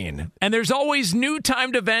machine. And there's always new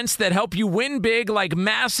timed events that help you win big, like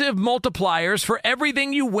massive multipliers for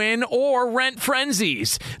everything you win or rent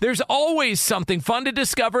frenzies. There's always something fun to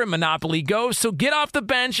discover in Monopoly Go, so get off the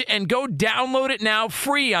bench and go download it now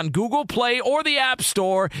free on Google Play or the App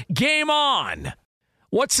Store. Game on!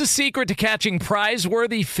 What's the secret to catching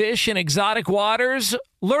prize-worthy fish in exotic waters?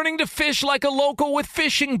 Learning to fish like a local with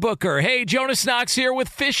Fishing Booker. Hey, Jonas Knox here with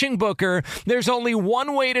Fishing Booker. There's only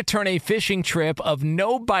one way to turn a fishing trip of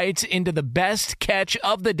no bites into the best catch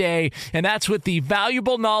of the day, and that's with the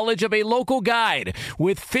valuable knowledge of a local guide.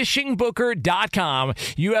 With FishingBooker.com,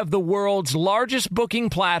 you have the world's largest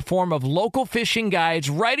booking platform of local fishing guides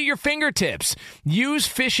right at your fingertips. Use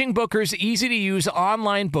Fishing Booker's easy-to-use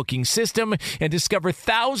online booking system and discover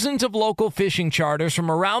thousands of local fishing charters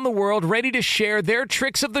from around the world ready to share their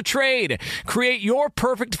tricks of the trade. Create your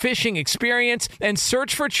perfect fishing experience and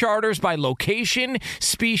search for charters by location,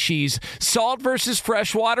 species, salt versus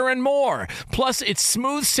freshwater, and more. Plus, it's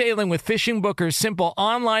smooth sailing with Fishing Booker's simple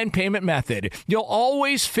online payment method. You'll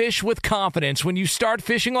always fish with confidence when you start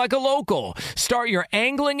fishing like a local. Start your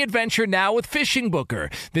angling adventure now with Fishing Booker.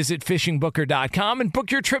 Visit FishingBooker.com and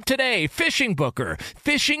book your trip today. Fishing Booker.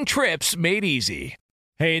 Fishing trips made easy.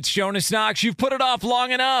 Hey, it's Jonas Knox. You've put it off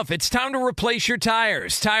long enough. It's time to replace your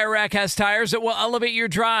tires. Tire Rack has tires that will elevate your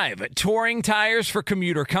drive. Touring tires for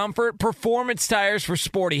commuter comfort, performance tires for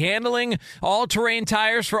sporty handling, all-terrain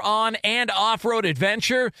tires for on- and off-road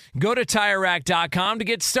adventure. Go to TireRack.com to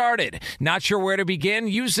get started. Not sure where to begin?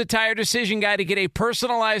 Use the Tire Decision Guide to get a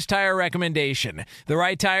personalized tire recommendation. The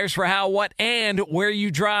right tires for how, what, and where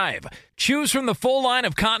you drive. Choose from the full line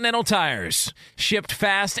of Continental tires, shipped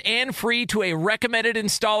fast and free to a recommended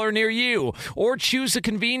installer near you, or choose the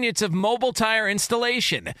convenience of mobile tire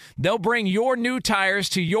installation. They'll bring your new tires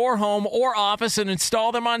to your home or office and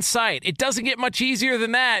install them on site. It doesn't get much easier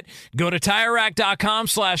than that. Go to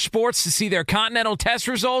TireRack.com/sports to see their Continental test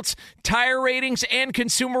results, tire ratings, and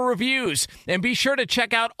consumer reviews. And be sure to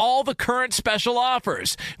check out all the current special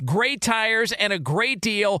offers. Great tires and a great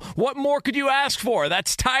deal. What more could you ask for?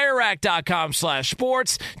 That's TireRack.com/sports.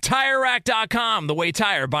 TireRack.com, the way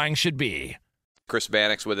tire buying should be. Chris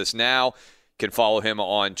Mannix with us now. Can follow him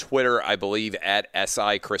on Twitter, I believe, at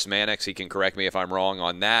SI Chris Mannix. He can correct me if I'm wrong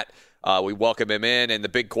on that. We welcome him in. And the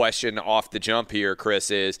big question off the jump here,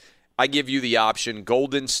 Chris, is I give you the option,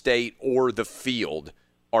 Golden State or the field.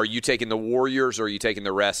 Are you taking the Warriors or are you taking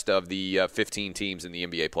the rest of the 15 teams in the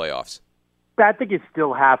NBA playoffs? I think you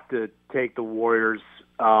still have to take the Warriors.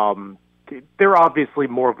 They're obviously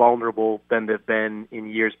more vulnerable than they've been in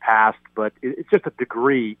years past, but it's just a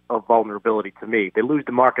degree of vulnerability to me. They lose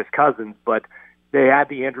DeMarcus Cousins, but they had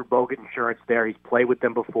the Andrew Bogut insurance there. He's played with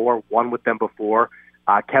them before, won with them before.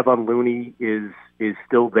 Kevin Looney is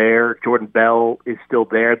still there. Jordan Bell is still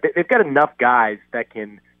there. They've got enough guys that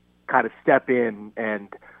can kind of step in and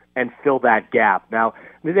fill that gap. Now,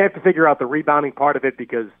 they have to figure out the rebounding part of it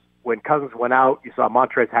because when Cousins went out, you saw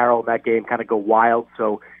Montrezl Harrell in that game kind of go wild,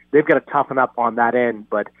 so they've got to toughen up on that end.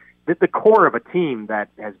 But the core of a team that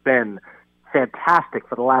has been fantastic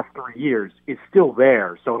for the last 3 years is still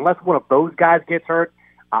there. So unless one of those guys gets hurt,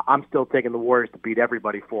 I'm still taking the Warriors to beat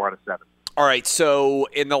everybody 4 out of 7. All right, so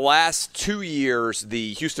in the last 2 years,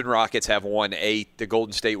 the Houston Rockets have won 8. The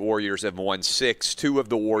Golden State Warriors have won 6. 2 of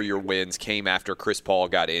the Warrior wins came after Chris Paul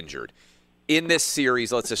got injured. In this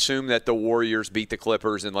series, let's assume that the Warriors beat the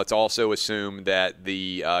Clippers, and let's also assume that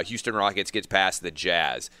the Houston Rockets gets past the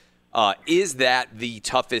Jazz. Is that the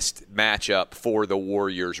toughest matchup for the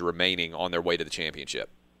Warriors remaining on their way to the championship?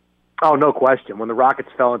 Oh, no question. When the Rockets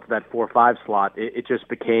fell into that 4-5 slot, it just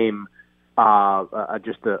became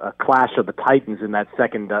just a clash of the Titans in that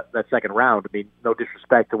second round. I mean, no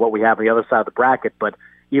disrespect to what we have on the other side of the bracket, but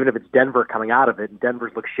even if it's Denver coming out of it, and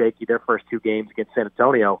Denver's looked shaky their first 2 games against San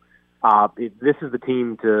Antonio, this is the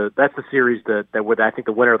team that's the series that I think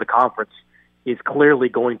the winner of the conference is clearly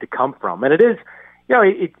going to come from. And it is,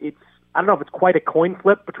 it's I don't know if it's quite a coin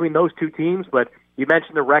flip between those 2 teams, but you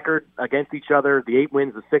mentioned the record against each other, the 8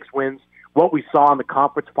 wins, the 6 wins, what we saw in the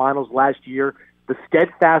conference finals last year, the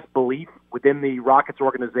steadfast belief within the Rockets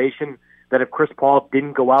organization that if Chris Paul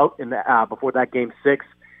didn't go out in before that game 6,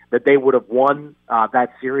 that they would have won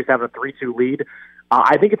that series, having a 3-2 lead.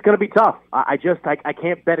 I think it's going to be tough. I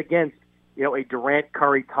can't bet against a Durant,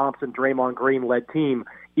 Curry, Thompson, Draymond Green led team,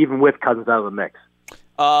 even with Cousins out of the mix.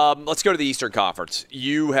 Let's go to the Eastern Conference.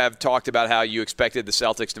 You have talked about how you expected the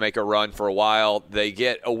Celtics to make a run for a while. They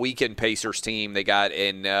get a weakened Pacers team. They got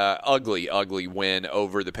an ugly win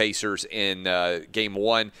over the Pacers in Game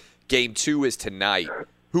 1. Game 2 is tonight.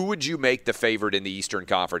 Who would you make the favorite in the Eastern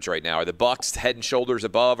Conference right now? Are the Bucks head and shoulders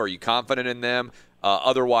above? Are you confident in them?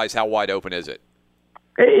 Otherwise, how wide open is it?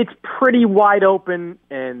 It's pretty wide open,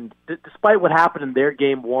 and despite what happened in their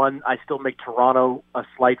Game 1, I still make Toronto a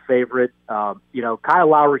slight favorite. Kyle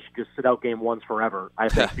Lowry should just sit out Game 1s forever, I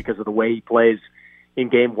think, because of the way he plays in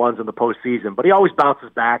Game 1s in the postseason. But he always bounces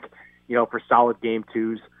back, for solid Game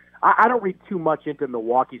 2s. I don't read too much into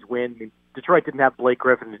Milwaukee's win. I mean, Detroit didn't have Blake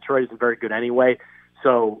Griffin. Detroit isn't very good anyway,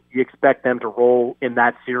 so you expect them to roll in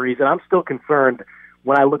that series. And I'm still concerned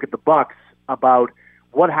when I look at the Bucks about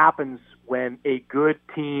what happens when a good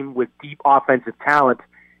team with deep offensive talent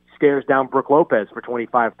stares down Brook Lopez for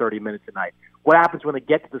 25, 30 minutes a night. What happens when they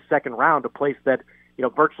get to the second round, a place that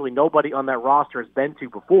virtually nobody on that roster has been to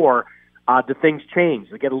before? Do things change?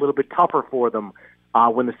 They get a little bit tougher for them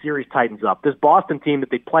when the series tightens up. This Boston team that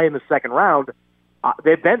they play in the second round,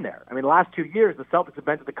 they've been there. I mean, the last 2 years, the Celtics have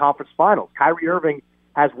been to the conference finals. Kyrie Irving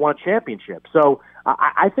has won a championship. So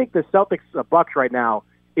I think the Celtics-Bucks right now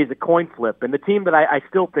is a coin flip. And the team that I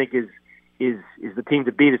still think is the team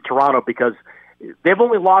to beat is Toronto, because they've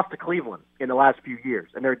only lost to Cleveland in the last few years,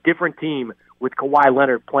 and they're a different team with Kawhi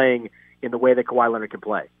Leonard playing in the way that Kawhi Leonard can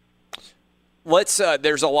play.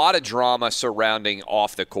 There's a lot of drama surrounding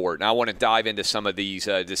off the court, and I want to dive into some of these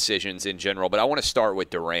decisions in general, but I want to start with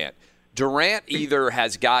Durant. Durant either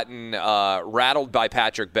has gotten rattled by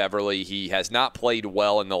Patrick Beverley, he has not played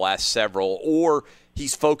well in the last several, or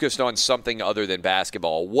he's focused on something other than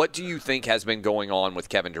basketball. What do you think has been going on with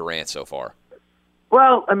Kevin Durant so far?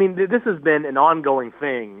 Well, I mean, this has been an ongoing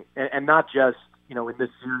thing, and not just, in this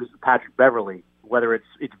series with Patrick Beverley, whether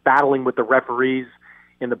it's battling with the referees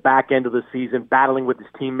in the back end of the season, battling with his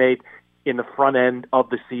teammate. in the front end of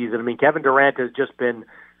the season. I mean, Kevin Durant has just been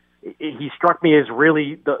 – he struck me as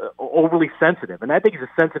really overly sensitive, and I think he's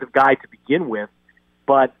a sensitive guy to begin with,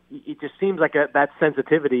 but it just seems like that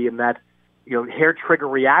sensitivity and that hair trigger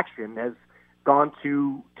reaction has gone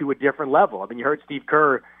to a different level. I mean, you heard Steve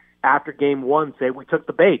Kerr after Game 1 say, we took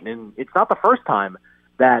the bait, and it's not the first time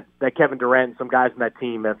that Kevin Durant and some guys on that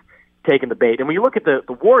team have taken the bait. And when you look at the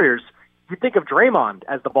Warriors, you think of Draymond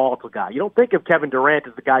as the volatile guy. You don't think of Kevin Durant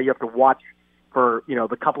as the guy you have to watch for,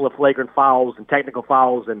 the couple of flagrant fouls and technical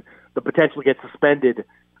fouls and the potential to get suspended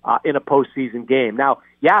in a postseason game. Now,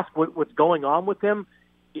 you ask what's going on with him,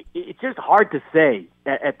 it's just hard to say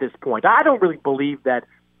at this point. I don't really believe that,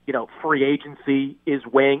 free agency is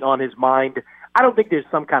weighing on his mind. I don't think there's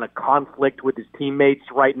some kind of conflict with his teammates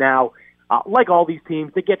right now. Like all these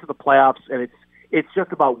teams, they get to the playoffs, and it's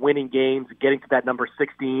just about winning games, getting to that number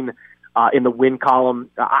 16 in the win column.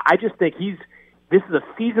 I just think this is a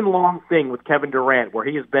season-long thing with Kevin Durant where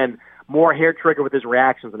he has been more hair-trigger with his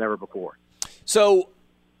reactions than ever before. So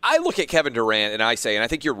I look at Kevin Durant and I say, and I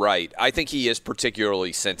think you're right, I think he is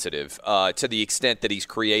particularly sensitive to the extent that he's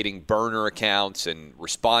creating burner accounts and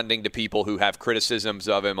responding to people who have criticisms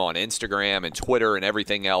of him on Instagram and Twitter and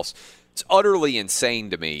everything else. It's utterly insane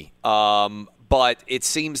to me, but it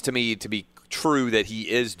seems to me to be true that he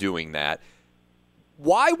is doing that.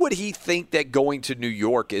 Why would he think that going to New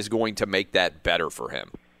York is going to make that better for him?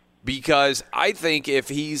 Because I think if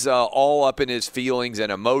he's all up in his feelings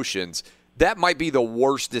and emotions, that might be the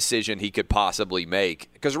worst decision he could possibly make.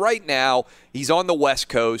 Because right now, he's on the West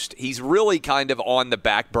Coast. He's really kind of on the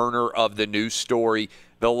back burner of the news story.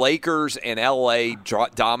 The Lakers and L.A.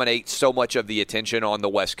 dominate so much of the attention on the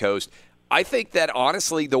West Coast. I think that,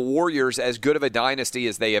 honestly, the Warriors, as good of a dynasty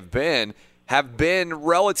as they have been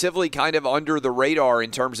relatively kind of under the radar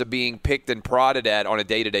in terms of being picked and prodded at on a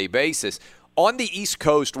day-to-day basis. On the East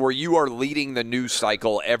Coast, where you are leading the news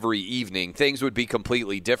cycle every evening, things would be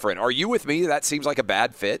completely different. Are you with me? That seems like a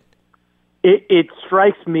bad fit. It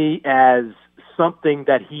strikes me as something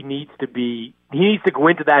that he needs to go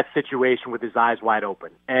into that situation with his eyes wide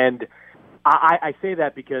open. And I say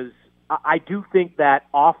that because I do think that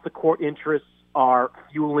off-the-court interests are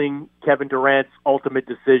fueling Kevin Durant's ultimate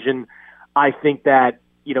decision. I think that,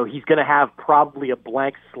 he's going to have probably a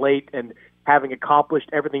blank slate, and having accomplished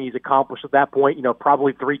everything he's accomplished at that point,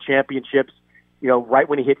 probably 3 championships, right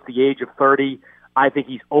when he hits the age of 30, I think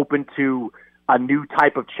he's open to a new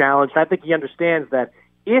type of challenge. And I think he understands that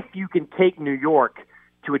if you can take New York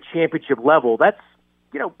to a championship level,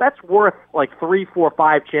 that's worth like 3, 4,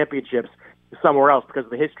 5 championships somewhere else because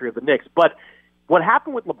of the history of the Knicks. But what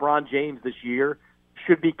happened with LeBron James this year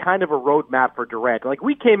should be kind of a roadmap for Durant. Like,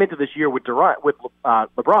 we came into this year with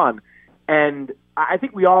LeBron, and I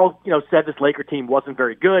think we all, said this Laker team wasn't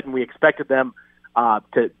very good, and we expected them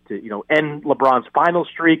to end LeBron's final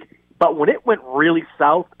streak. But when it went really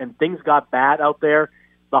south and things got bad out there,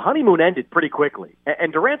 the honeymoon ended pretty quickly.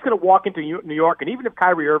 And Durant's going to walk into New York, and even if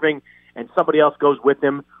Kyrie Irving and somebody else goes with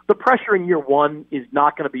him, the pressure in year one is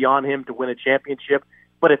not going to be on him to win a championship.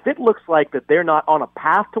 But if it looks like that they're not on a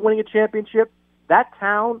path to winning a championship, that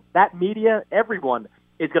town, that media, everyone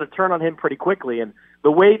is going to turn on him pretty quickly. And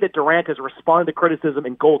the way that Durant has responded to criticism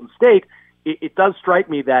in Golden State, it does strike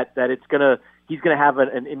me that he's going to have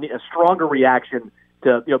a stronger reaction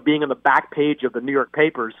to being on the back page of the New York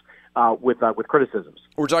papers with criticisms.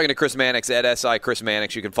 We're talking to Chris Mannix at SI Chris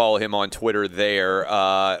Mannix. You can follow him on Twitter there.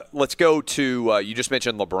 Let's go to you just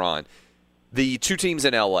mentioned LeBron. The 2 teams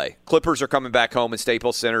in L.A. Clippers are coming back home in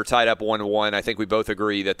Staples Center, tied up 1-1. I think we both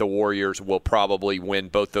agree that the Warriors will probably win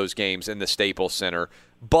both those games in the Staples Center.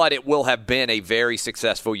 But it will have been a very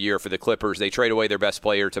successful year for the Clippers. They trade away their best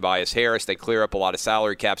player, Tobias Harris. They clear up a lot of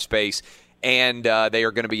salary cap space. And they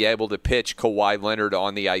are going to be able to pitch Kawhi Leonard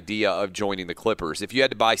on the idea of joining the Clippers. If you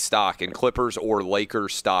had to buy stock in Clippers or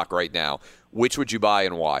Lakers stock right now, which would you buy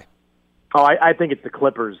and why? Oh, I think it's the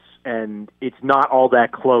Clippers, and it's not all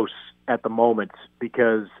that close at the moment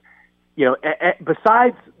because,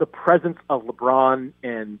 besides the presence of LeBron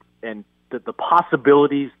and the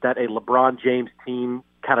possibilities that a LeBron James team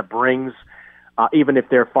kind of brings, even if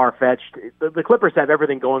they're far-fetched, the Clippers have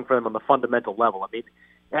everything going for them on the fundamental level. I mean,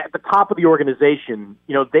 at the top of the organization,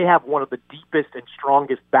 they have one of the deepest and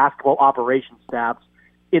strongest basketball operations staffs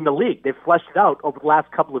in the league. They've fleshed it out over the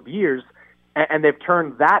last couple of years, and they've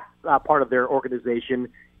turned that part of their organization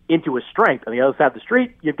into a strength. On the other side of the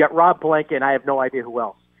street, you've got Rob Pelinka, and I have no idea who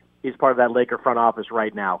else is part of that Laker front office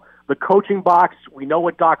right now. The coaching box, we know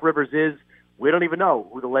what Doc Rivers is. We don't even know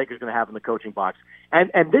who the Lakers are going to have in the coaching box.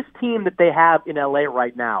 And this team that they have in L.A.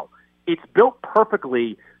 right now, it's built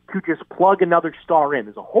perfectly to just plug another star in.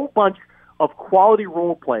 There's a whole bunch of quality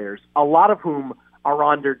role players, a lot of whom are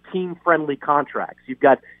under team-friendly contracts. You've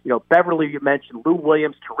got, Beverly, you mentioned, Lou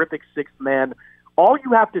Williams, terrific sixth man. All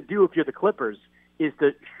you have to do if you're the Clippers is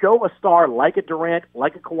to show a star like a Durant,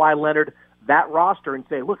 like a Kawhi Leonard, that roster, and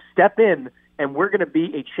say, look, step in, and we're going to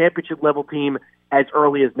be a championship-level team as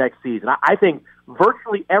early as next season. I think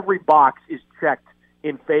virtually every box is checked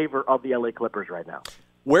in favor of the LA Clippers right now.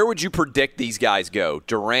 Where would you predict these guys go?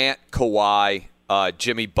 Durant, Kawhi,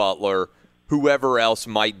 Jimmy Butler, whoever else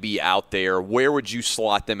might be out there, where would you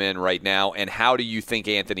slot them in right now, and how do you think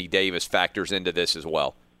Anthony Davis factors into this as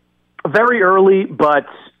well? Very early, but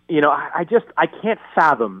I can't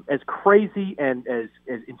fathom, as crazy and as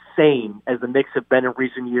insane as the Knicks have been in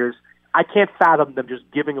recent years, I can't fathom them just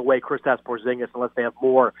giving away Kristaps Porzingis unless they have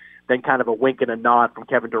more than kind of a wink and a nod from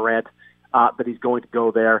Kevin Durant that he's going to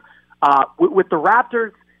go there. With the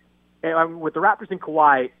Raptors and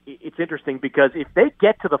Kawhi, it's interesting because if they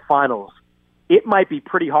get to the finals, it might be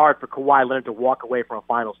pretty hard for Kawhi Leonard to walk away from a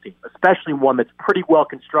finals team, especially one that's pretty well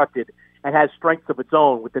constructed and has strengths of its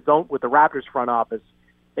own with the Raptors front office.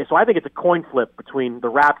 And so I think it's a coin flip between the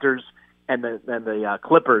Raptors and the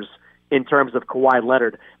Clippers in terms of Kawhi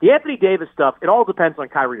Leonard. The Anthony Davis stuff, it all depends on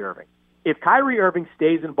Kyrie Irving. If Kyrie Irving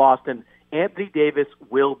stays in Boston, Anthony Davis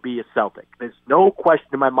will be a Celtic. There's no question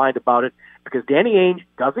in my mind about it because Danny Ainge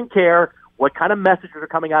doesn't care what kind of messages are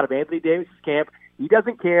coming out of Anthony Davis's camp. He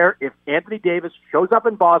doesn't care if Anthony Davis shows up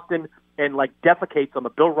in Boston and defecates on the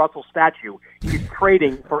Bill Russell statue. He's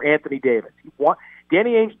trading for Anthony Davis.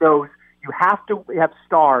 Danny Ainge knows you have to have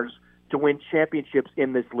stars to win championships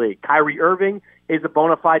in this league. Kyrie Irving is a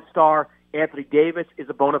bona fide star. Anthony Davis is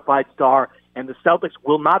a bona fide star. And the Celtics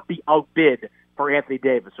will not be outbid for Anthony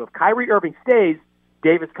Davis. So if Kyrie Irving stays,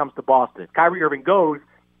 Davis comes to Boston. If Kyrie Irving goes,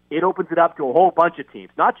 it opens it up to a whole bunch of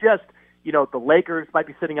teams. Not just, the Lakers might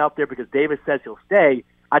be sitting out there because Davis says he'll stay.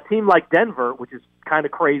 A team like Denver, which is kind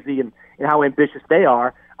of crazy in how ambitious they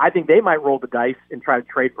are, I think they might roll the dice and try to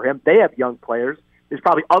trade for him. They have young players. There's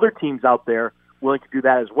probably other teams out there willing to do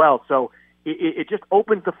that as well. So it just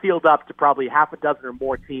opens the field up to probably half a dozen or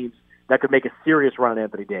more teams that could make a serious run on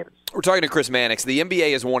Anthony Davis. We're talking to Chris Mannix. The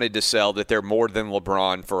NBA has wanted to sell that they're more than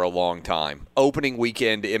LeBron for a long time. Opening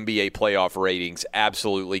weekend NBA playoff ratings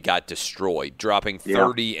absolutely got destroyed, dropping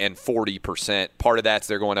 30 and 40%. Part of that's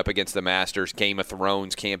they're going up against the Masters. Game of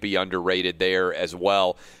Thrones can't be underrated there as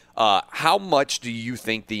well. How much do you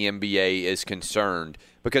think the NBA is concerned?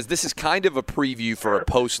 Because this is kind of a preview for a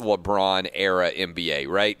post-LeBron era NBA,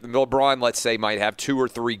 right? LeBron, let's say, might have 2 or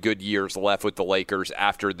 3 good years left with the Lakers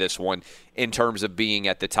after this one in terms of being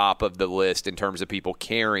at the top of the list, in terms of people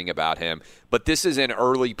caring about him. But this is an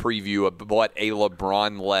early preview of what a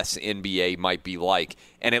LeBron-less NBA might be like.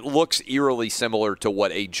 And it looks eerily similar to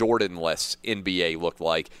what a Jordan-less NBA looked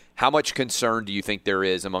like. How much concern do you think there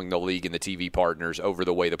is among the league and the TV partners over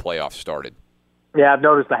the way the playoffs started? Yeah, I've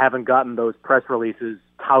noticed I haven't gotten those press releases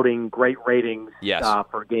touting great ratings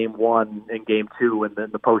for Game 1 and Game 2 and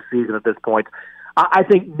then the postseason at this point. I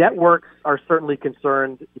think networks are certainly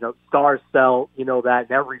concerned. Stars sell, that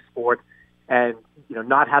in every sport. And,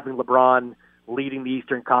 not having LeBron leading the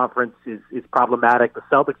Eastern Conference is problematic. The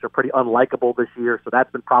Celtics are pretty unlikable this year, so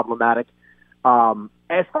that's been problematic.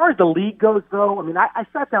 As far as the league goes, though, I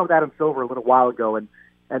sat down with Adam Silver a little while ago, and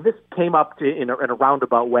this came up in a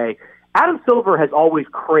roundabout way. Adam Silver has always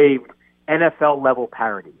craved NFL-level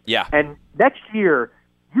parity. Yeah. And next year,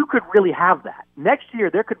 you could really have that. Next year,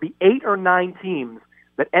 there could be 8 or 9 teams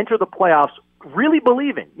that enter the playoffs really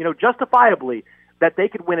believing, justifiably, that they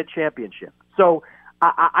could win a championship. So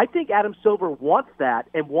I think Adam Silver wants that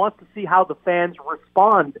and wants to see how the fans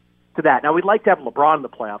respond to that. Now, we'd like to have LeBron in the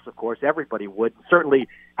playoffs, of course. Everybody would. Certainly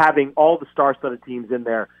having all the star-studded teams in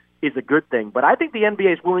there is a good thing. But I think the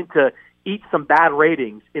NBA is willing to eat some bad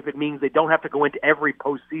ratings if it means they don't have to go into every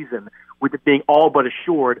postseason with it being all but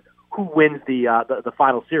assured who wins the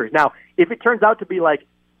final series. Now, if it turns out to be like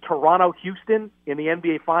Toronto-Houston in the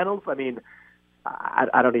NBA Finals,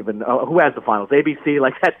 I don't even know who has the finals. ABC,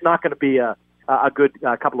 that's not going to be a good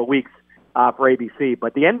couple of weeks for ABC.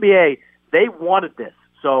 But the NBA, they wanted this.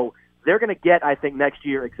 So they're going to get, I think, next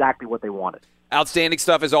year exactly what they wanted. Outstanding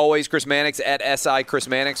stuff as always. Chris Mannix at SI Chris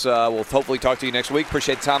Mannix. We'll hopefully talk to you next week.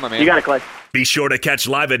 Appreciate the time, my man. You got it, Clay. Be sure to catch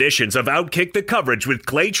live editions of Outkick the Coverage with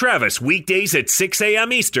Clay Travis weekdays at 6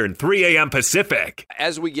 a.m. Eastern, 3 a.m. Pacific.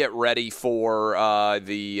 As we get ready for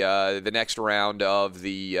the next round of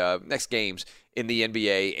the next games in the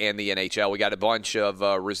NBA and the NHL, we got a bunch of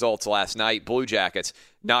results last night. Blue Jackets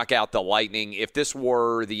knock out the Lightning. If this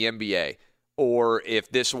were the NBA, or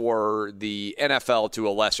if this were the NFL to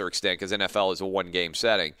a lesser extent, because NFL is a one-game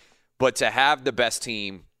setting, but to have the best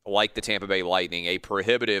team like the Tampa Bay Lightning, a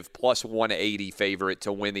prohibitive plus 180 favorite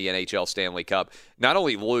to win the NHL Stanley Cup, not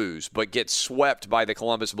only lose, but get swept by the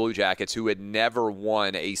Columbus Blue Jackets, who had never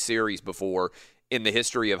won a series before in the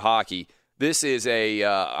history of hockey. This is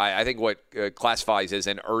I think what classifies as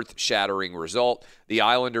an earth-shattering result. The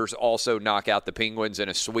Islanders also knock out the Penguins in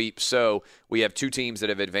a sweep, so we have two teams that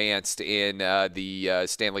have advanced in the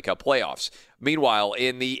Stanley Cup playoffs. Meanwhile,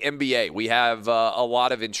 in the NBA, we have a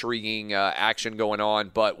lot of intriguing action going on,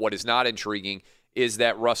 but what is not intriguing is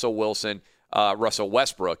that Russell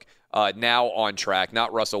Westbrook, now on track,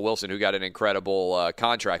 not Russell Wilson, who got an incredible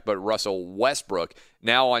contract, but Russell Westbrook,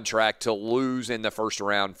 now on track to lose in the first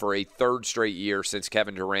round for a third straight year since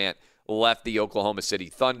Kevin Durant left the Oklahoma City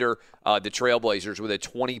Thunder. The Trailblazers with a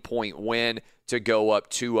 20-point win to go up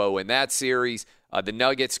 2-0 in that series. The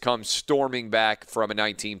Nuggets come storming back from a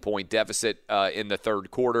 19-point deficit in the third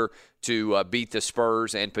quarter to beat the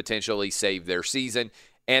Spurs and potentially save their season.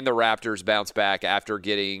 And the Raptors bounce back after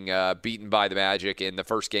getting beaten by the Magic in the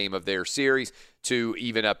first game of their series to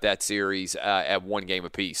even up that series at one game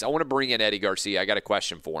apiece. I want to bring in Eddie Garcia. I got a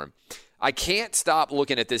question for him. I can't stop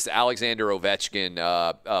looking at this Alexander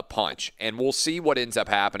Ovechkin punch, and we'll see what ends up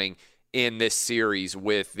happening in this series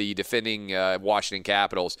with the defending Washington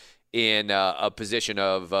Capitals in a position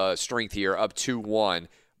of strength here, up 2-1.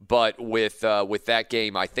 But with that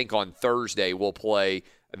game, I think on Thursday we'll play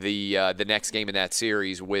the next game in that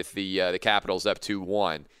series with the Capitals up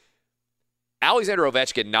 2-1. Alexander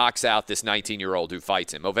Ovechkin knocks out this 19-year-old who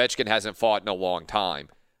fights him. Ovechkin hasn't fought in a long time.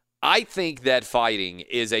 I think that fighting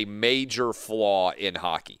is a major flaw in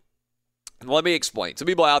hockey. And let me explain. Some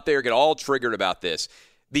people out there get all triggered about this.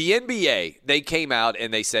 The NBA, they came out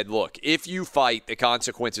and they said, look, if you fight, the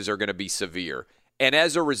consequences are going to be severe. And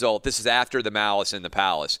as a result, this is after the Malice in the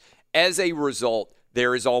Palace. As a result,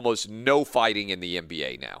 there is almost no fighting in the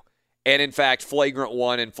NBA now. And in fact, flagrant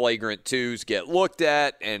 1 and flagrant 2s get looked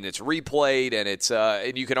at, and it's replayed, and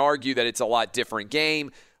and you can argue that it's a lot different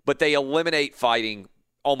game, but they eliminate fighting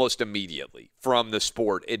almost immediately from the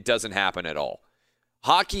sport. It doesn't happen at all.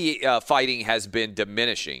 Hockey fighting has been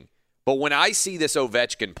diminishing, but when I see this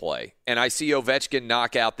Ovechkin play, and I see Ovechkin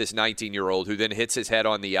knock out this 19-year-old who then hits his head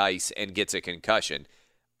on the ice and gets a concussion,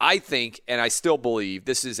 I think, and I still believe,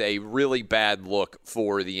 this is a really bad look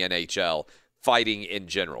for the NHL, fighting in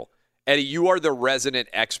general. Eddie, you are the resident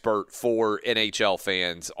expert for NHL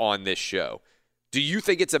fans on this show. Do you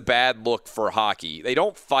think it's a bad look for hockey? They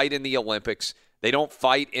don't fight in the Olympics. They don't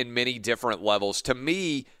fight in many different levels. To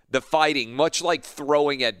me, the fighting, much like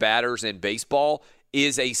throwing at batters in baseball,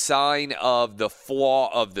 is a sign of the flaw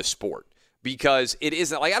of the sport. Because it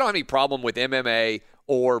isn't, like, I don't have any problem with MMA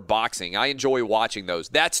or boxing. I enjoy watching those.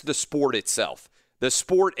 That's the sport itself. The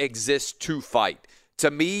sport exists to fight. To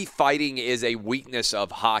me, fighting is a weakness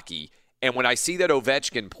of hockey. And when I see that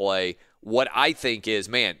Ovechkin play, what I think is,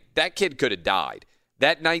 man, that kid could have died.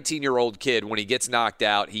 That 19-year-old kid, when he gets knocked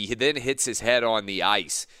out, he then hits his head on the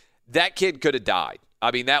ice. That kid could have died. I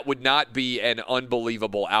mean, that would not be an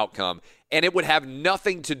unbelievable outcome. And it would have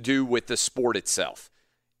nothing to do with the sport itself.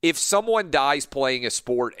 If someone dies playing a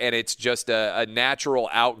sport and it's just a natural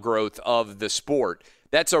outgrowth of the sport,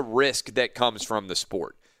 that's a risk that comes from the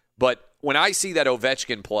sport. But when I see that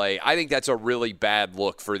Ovechkin play, I think that's a really bad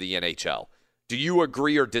look for the NHL. Do you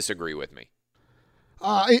agree or disagree with me?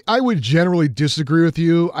 I would generally disagree with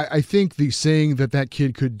you. I think the saying that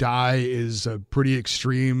kid could die is a pretty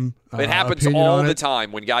extreme It happens all the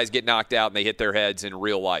time when guys get knocked out and they hit their heads in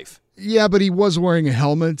real life. Yeah, but he was wearing a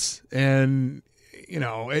helmet, and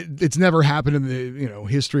it's never happened in the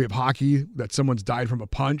history of hockey that someone's died from a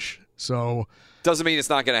punch. So doesn't mean it's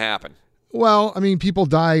not going to happen. Well, I mean, people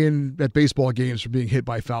die at baseball games for being hit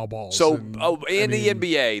by foul balls. So the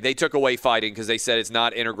NBA, they took away fighting because they said it's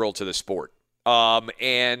not integral to the sport. Why,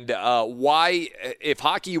 if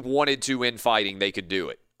hockey wanted to end fighting, they could do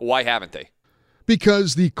it. Why haven't they?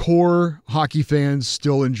 Because the core hockey fans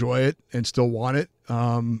still enjoy it and still want it.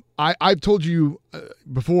 I've told you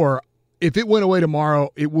before, if it went away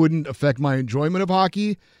tomorrow, it wouldn't affect my enjoyment of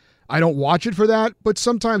hockey. I don't watch it for that, but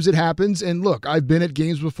sometimes it happens. And look, I've been at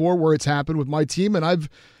games before where it's happened with my team, and I've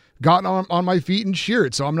gotten on my feet and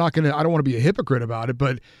cheered. So I don't want to be a hypocrite about it,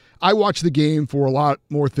 but I watch the game for a lot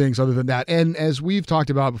more things other than that. And as we've talked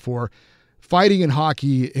about before, fighting in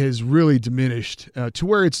hockey has really diminished to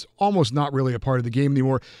where it's almost not really a part of the game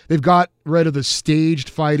anymore. They've got rid of the staged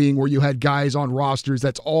fighting where you had guys on rosters.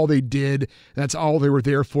 That's all they did. That's all they were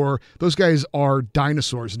there for. Those guys are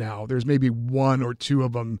dinosaurs now. There's maybe one or two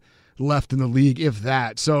of them left in the league, if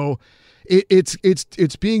that. So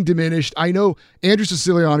it's being diminished. I know Andrew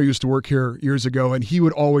Siciliano used to work here years ago, and he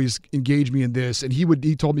would always engage me in this. And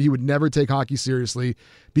he told me he would never take hockey seriously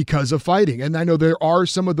because of fighting. And I know there are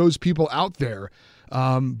some of those people out there.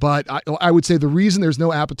 But I would say the reason there's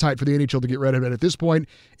no appetite for the NHL to get rid of it at this point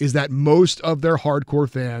is that most of their hardcore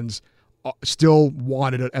fans still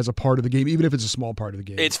wanted it as a part of the game, even if it's a small part of the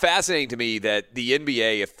game. It's fascinating to me that the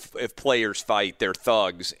NBA, if players fight, they're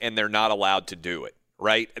thugs and they're not allowed to do it,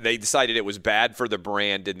 right? They decided it was bad for the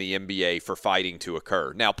brand in the NBA for fighting to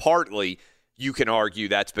occur. Now, partly you can argue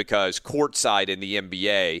that's because courtside in the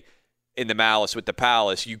NBA, in the Malice with the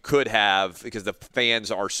Palace, you could have, because the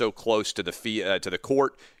fans are so close to the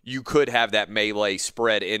court, you could have that melee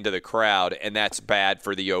spread into the crowd, and that's bad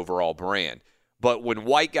for the overall brand. But when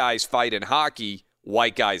white guys fight in hockey,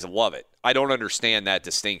 white guys love it. I don't understand that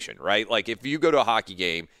distinction, right? Like if you go to a hockey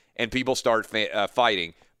game and people start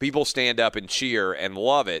fighting, people stand up and cheer and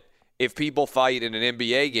love it. If people fight in an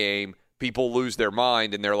NBA game, people lose their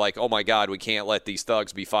mind and they're like, oh my God, we can't let these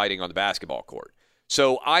thugs be fighting on the basketball court.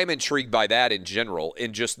 So I'm intrigued by that in general,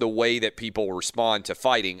 in just the way that people respond to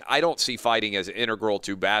fighting. I don't see fighting as integral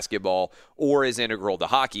to basketball or as integral to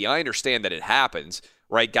hockey. I understand that it happens,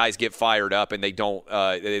 right? Guys get fired up and they don't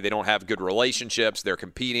have good relationships. They're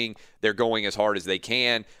competing. They're going as hard as they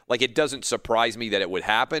can. Like, it doesn't surprise me that it would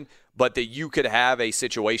happen, but that you could have a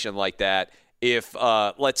situation like that if,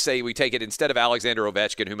 let's say we take it, instead of Alexander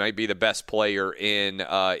Ovechkin, who might be the best player in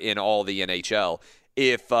all the NHL,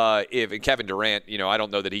 if Kevin Durant, I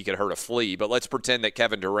don't know that he could hurt a flea, but let's pretend that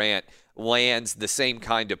Kevin Durant lands the same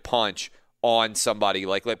kind of punch on somebody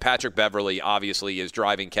like Patrick Beverley obviously is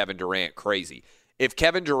driving Kevin Durant crazy. If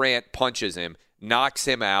Kevin Durant punches him, knocks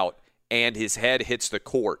him out, and his head hits the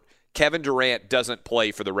court, Kevin Durant doesn't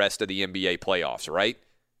play for the rest of the NBA playoffs, right?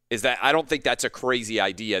 I don't think that's a crazy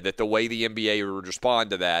idea, that the way the NBA would respond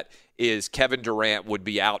to that is Kevin Durant would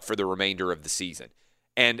be out for the remainder of the season.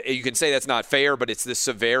 And you can say that's not fair, but it's the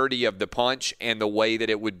severity of the punch and the way that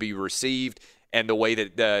it would be received and the way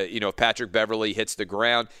that, if Patrick Beverley hits the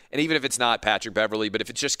ground, and even if it's not Patrick Beverley, but if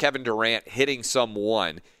it's just Kevin Durant hitting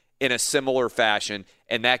someone in a similar fashion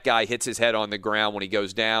and that guy hits his head on the ground when he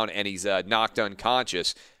goes down and he's knocked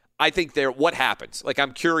unconscious, I think what happens? Like,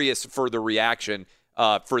 I'm curious for the reaction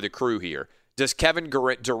for the crew here. Does Kevin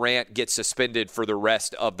Durant get suspended for the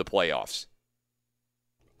rest of the playoffs?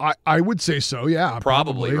 I would say so, yeah.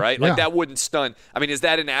 Probably, right? Yeah. Like, that wouldn't stun. I mean, is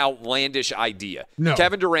that an outlandish idea? No.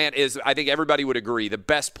 Kevin Durant is, I think everybody would agree, the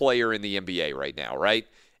best player in the NBA right now, right?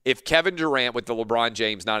 If Kevin Durant, with the LeBron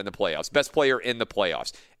James not in the playoffs, best player in the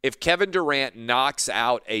playoffs, if Kevin Durant knocks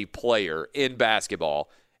out a player in basketball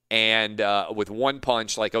and with one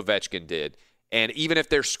punch like Ovechkin did, and even if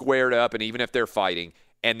they're squared up and even if they're fighting,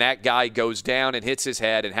 and that guy goes down and hits his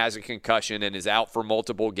head and has a concussion and is out for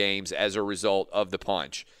multiple games as a result of the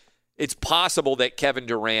punch, it's possible that Kevin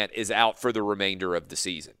Durant is out for the remainder of the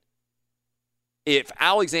season. If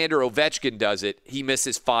Alexander Ovechkin does it, he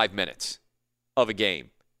misses 5 minutes of a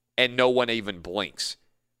game, and no one even blinks.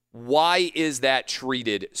 Why is that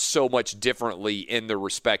treated so much differently in the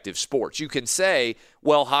respective sports? You can say,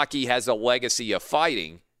 well, hockey has a legacy of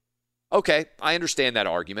fighting. Okay, I understand that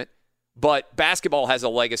argument. But basketball has a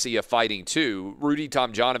legacy of fighting, too. Rudy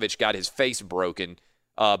Tomjanovich got his face broken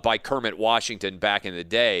by Kermit Washington back in the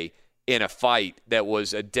day in a fight that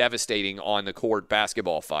was a devastating on-the-court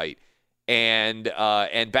basketball fight. And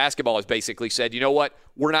basketball has basically said, you know what,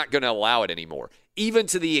 we're not going to allow it anymore, even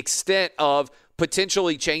to the extent of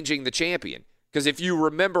potentially changing the champion. Because if you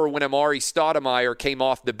remember when Amari Stoudemire came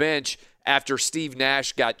off the bench after Steve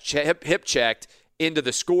Nash got hip checked into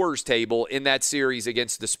the scorers table in that series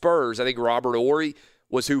against the Spurs, I think Robert Horry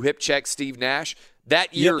was who hip-checked Steve Nash.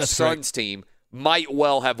 That year's Suns team might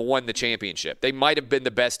well have won the championship. They might have been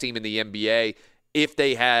the best team in the NBA if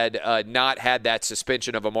they had not had that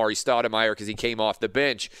suspension of Amari Stoudemire because he came off the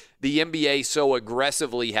bench. The NBA so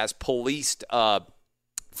aggressively has policed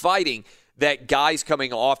fighting that guys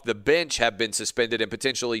coming off the bench have been suspended and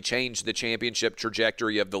potentially changed the championship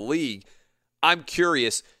trajectory of the league. I'm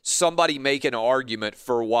curious, somebody make an argument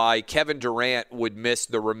for why Kevin Durant would miss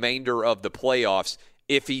the remainder of the playoffs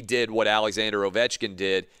if he did what Alexander Ovechkin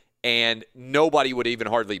did, and nobody would even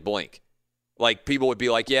hardly blink. Like, people would be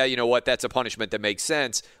like, yeah, you know what, that's a punishment that makes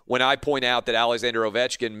sense. When I point out that Alexander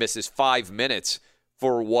Ovechkin misses 5 minutes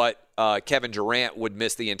for what Kevin Durant would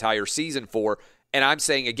miss the entire season for, and I'm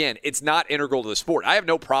saying, again, it's not integral to the sport. I have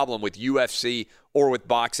no problem with UFC or with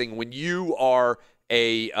boxing. When you are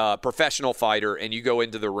a professional fighter and you go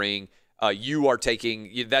into the ring,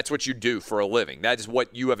 that's what you do for a living. That is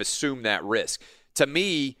what you have assumed that risk. To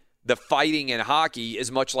me, the fighting in hockey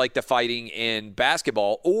is much like the fighting in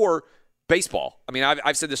basketball or baseball. I mean,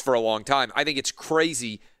 I've said this for a long time. I think it's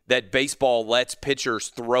crazy that baseball lets pitchers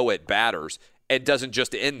throw at batters and doesn't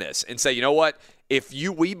just end this and say, you know what, if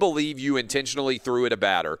we believe you intentionally threw at a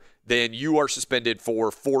batter, then you are suspended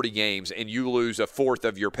for 40 games and you lose a fourth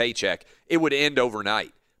of your paycheck. It would end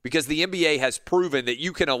overnight because the NBA has proven that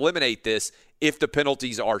you can eliminate this if the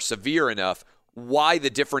penalties are severe enough. Why the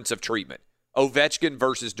difference of treatment? Ovechkin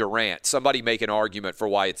versus Durant. Somebody make an argument for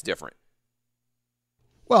why it's different.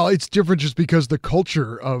 Well, it's different just because the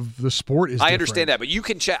culture of the sport is different. I understand that, but you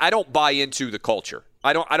can check. I don't buy into the culture.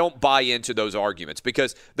 I don't buy into those arguments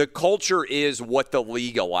because the culture is what the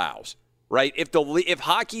league allows, right? If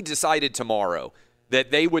hockey decided tomorrow that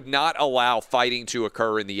they would not allow fighting to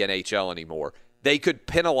occur in the NHL anymore, they could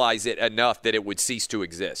penalize it enough that it would cease to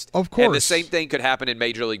exist. Of course. And the same thing could happen in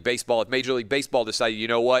Major League Baseball. If Major League Baseball decided, you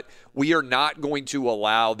know what, we are not going to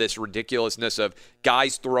allow this ridiculousness of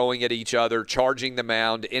guys throwing at each other, charging the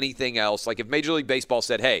mound, anything else. Like if Major League Baseball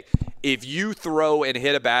said, hey, if you throw and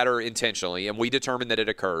hit a batter intentionally, and we determine that it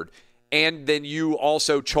occurred, and then you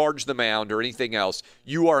also charge the mound or anything else,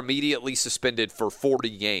 you are immediately suspended for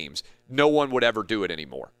 40 games. No one would ever do it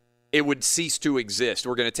anymore. It would cease to exist.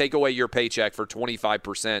 We're going to take away your paycheck for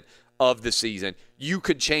 25% of the season. You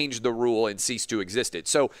could change the rule and cease to exist it.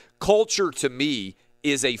 So culture to me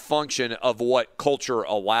is a function of what culture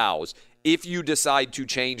allows. If you decide to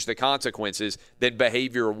change the consequences, then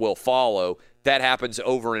behavior will follow. That happens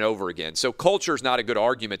over and over again. So culture is not a good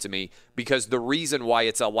argument to me because the reason why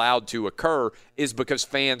it's allowed to occur is because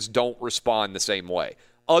fans don't respond the same way.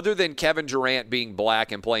 Other than Kevin Durant being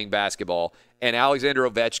black and playing basketball and Alexander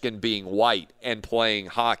Ovechkin being white and playing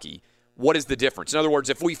hockey, what is the difference? In other words,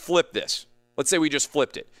 if we flip this, let's say we just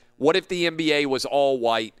flipped it. What if the NBA was all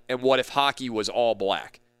white and what if hockey was all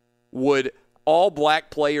black? Would all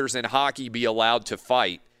black players in hockey be allowed to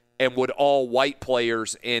fight and would all white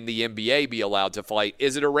players in the NBA be allowed to fight?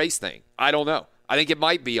 Is it a race thing? I don't know. I think it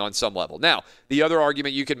might be on some level. Now, the other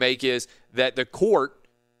argument you could make is that the court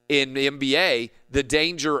in the NBA, the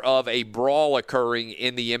danger of a brawl occurring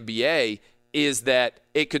in the NBA is that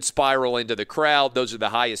it could spiral into the crowd. Those are the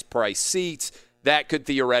highest priced seats. That could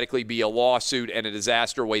theoretically be a lawsuit and a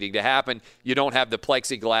disaster waiting to happen. You don't have the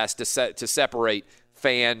plexiglass to separate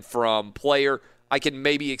fan from player. I can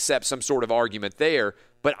maybe accept some sort of argument there,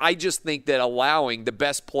 but I just think that allowing the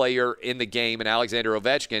best player in the game, and Alexander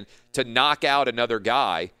Ovechkin, to knock out another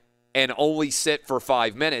guy and only sit for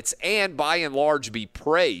 5 minutes and by and large be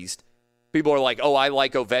praised. People are like, oh, I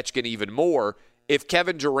like Ovechkin even more. If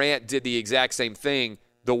Kevin Durant did the exact same thing,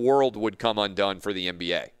 the world would come undone for the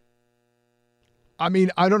NBA. I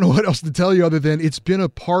mean, I don't know what else to tell you other than it's been a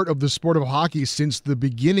part of the sport of hockey since the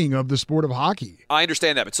beginning of the sport of hockey. I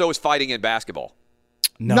understand that, but so is fighting in basketball.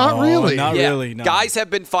 No, not really. Not really. No. Guys have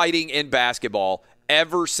been fighting in basketball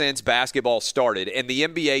ever since basketball started, and the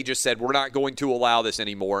NBA just said, we're not going to allow this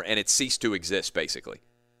anymore, and it ceased to exist, basically.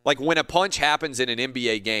 Like, when a punch happens in an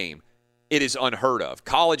NBA game, it is unheard of.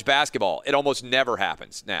 College basketball, it almost never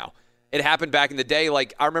happens now. It happened back in the day.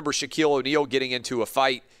 Like, I remember Shaquille O'Neal getting into a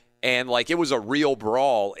fight, and, like, it was a real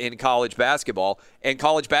brawl in college basketball, and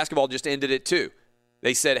college basketball just ended it, too.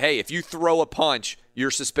 They said, hey, if you throw a punch, you're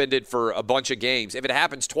suspended for a bunch of games. If it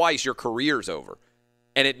happens twice, your career's over.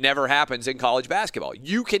 And it never happens in college basketball.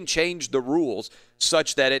 You can change the rules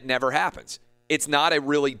such that it never happens. It's not a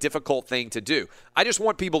really difficult thing to do. I just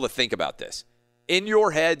want people to think about this. In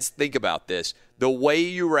your heads, think about this. The way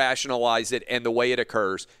you rationalize it and the way it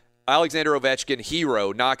occurs. Alexander Ovechkin,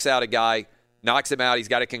 hero, knocks out a guy, knocks him out. He's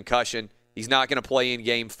got a concussion. He's not going to play in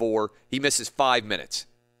Game 4. He misses 5 minutes.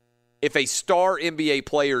 If a star NBA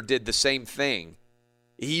player did the same thing,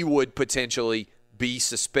 he would potentially be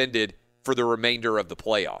suspended for the remainder of the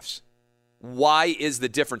playoffs. Why is the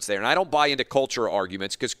difference there? And I don't buy into culture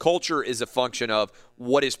arguments because culture is a function of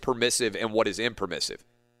what is permissive and what is impermissive.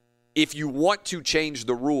 If you want to change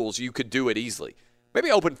the rules, you could do it easily.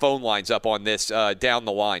 Maybe open phone lines up on this down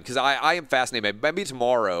the line because I am fascinated. Maybe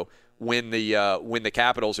tomorrow when the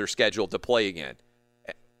Capitals are scheduled to play again.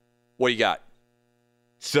 What do you got?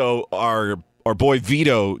 So our boy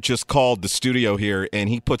Vito just called the studio here, and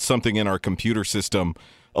he put something in our computer system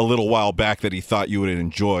a little while back that he thought you would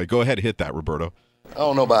enjoy. Go ahead, hit that, Roberto. I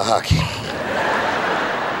don't know about hockey.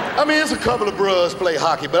 I mean, it's a couple of bros play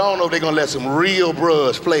hockey, but I don't know if they're going to let some real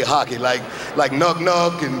bros play hockey, like Nuck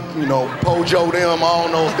Nuck and, Pojo them. I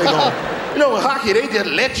don't know if they're going to. In hockey, they just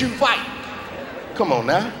let you fight. Come on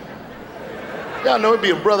now. Y'all know it'd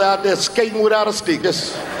be a brother out there skating without a stick.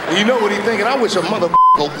 You know what he's thinking? I wish a mother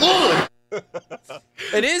would.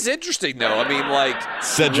 It is interesting, though. I mean, like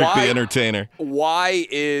Cedric the Entertainer. Why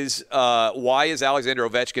is Alexander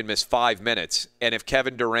Ovechkin miss 5 minutes, and if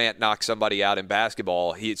Kevin Durant knocks somebody out in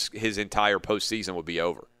basketball, his entire postseason would be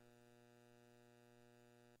over?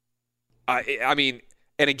 I mean,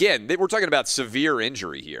 and again, we're talking about severe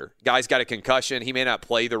injury here. Guy's got a concussion. He may not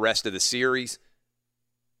play the rest of the series.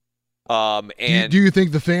 And do you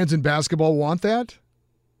think the fans in basketball want that?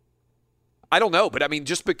 I don't know, but I mean,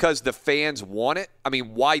 just because the fans want it, I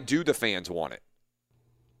mean, why do the fans want it?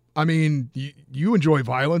 I mean, you enjoy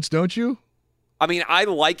violence, don't you? I mean, I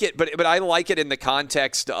like it, but I like it in the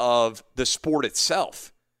context of the sport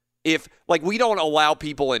itself. If, like, we don't allow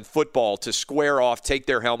people in football to square off, take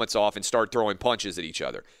their helmets off, and start throwing punches at each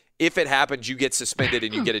other. If it happens, you get suspended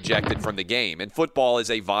and you get ejected from the game. And football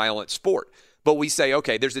is a violent sport. But we say,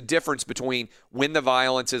 okay, there's a difference between when the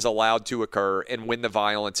violence is allowed to occur and when the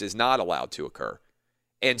violence is not allowed to occur.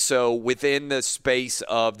 And so within the space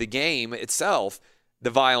of the game itself,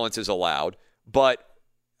 the violence is allowed. But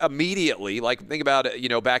immediately, like, think about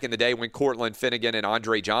it, back in the day when Cortland Finnegan and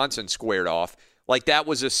Andre Johnson squared off, like, that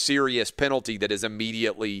was a serious penalty that is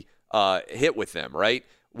immediately hit with them, right?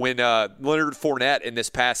 When Leonard Fournette in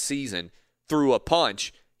this past season threw a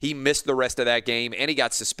punch, he missed the rest of that game, and he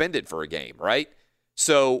got suspended for a game, right?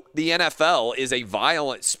 So the NFL is a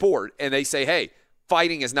violent sport, and they say, hey,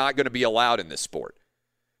 fighting is not going to be allowed in this sport.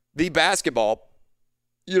 The basketball,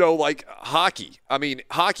 like hockey. I mean,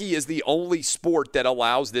 hockey is the only sport that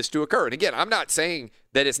allows this to occur. And again, I'm not saying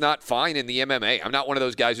that it's not fine in the MMA. I'm not one of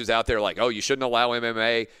those guys who's out there like, oh, you shouldn't allow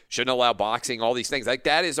MMA, shouldn't allow boxing, all these things. Like,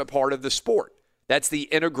 that is a part of the sport. That's the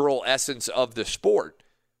integral essence of the sport.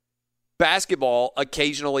 Basketball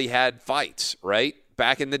occasionally had fights, right,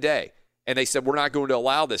 back in the day. And they said, we're not going to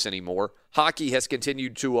allow this anymore. Hockey has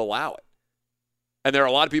continued to allow it. And there are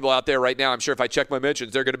a lot of people out there right now, I'm sure if I check my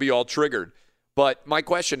mentions, they're going to be all triggered. But my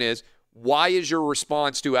question is, why is your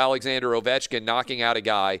response to Alexander Ovechkin knocking out a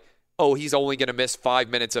guy, oh, he's only going to miss 5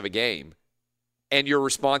 minutes of a game? And your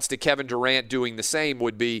response to Kevin Durant doing the same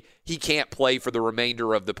would be, he can't play for the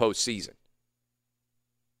remainder of the postseason.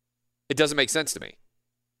 It doesn't make sense to me.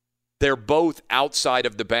 They're both outside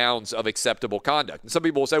of the bounds of acceptable conduct. And some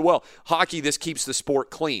people will say, well, hockey, this keeps the sport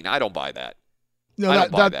clean. I don't buy that. No,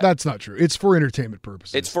 that's not true. It's for entertainment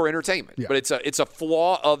purposes. It's for entertainment. Yeah. But it's a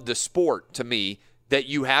flaw of the sport to me that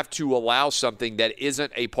you have to allow something that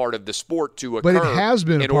isn't a part of the sport to occur. But it has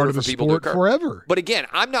been a part of the sport forever. But again,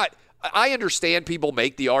 I understand people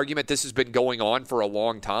make the argument this has been going on for a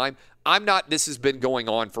long time. I'm not this has been going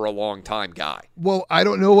on for a long time guy. Well, I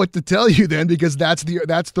don't know what to tell you then, because that's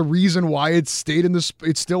the reason why it's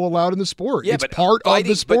still allowed in the sport. Yeah, it's but part of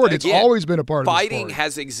the sport. It's always been a part of the sport. Fighting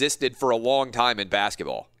has existed for a long time in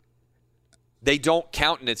basketball. They don't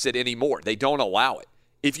countenance it anymore. They don't allow it.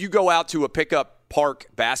 If you go out to a pickup park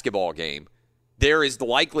basketball game, there is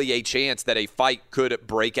likely a chance that a fight could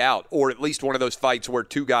break out, or at least one of those fights where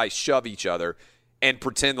two guys shove each other and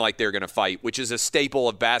pretend like they're going to fight, which is a staple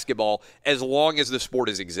of basketball as long as the sport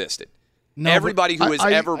has existed. No, everybody who has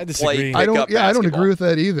ever played pickup basketball. I don't agree with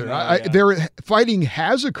that either. Fighting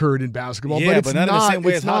has occurred in basketball, but it's not in the same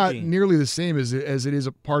way as not hockey. Nearly the same as it is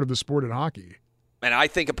a part of the sport in hockey. And I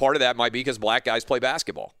think a part of that might be because black guys play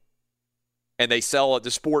basketball. And they sell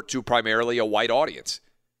the sport to primarily a white audience.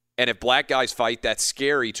 And if black guys fight, that's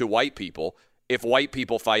scary to white people. If white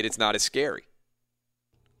people fight, it's not as scary.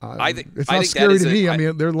 It's not scary to me. I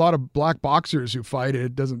mean, there are a lot of black boxers who fight.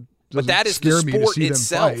 It doesn't but that is the scare me to sport see them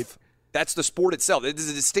itself. fight. That's the sport itself. There's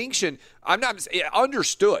a distinction. I'm not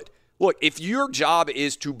understood. Look, if your job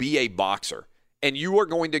is to be a boxer and you are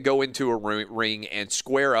going to go into a ring and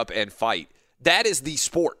square up and fight, that is the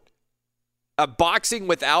sport. A boxing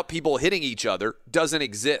without people hitting each other doesn't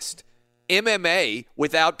exist. MMA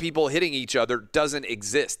without people hitting each other doesn't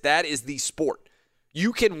exist. That is the sport.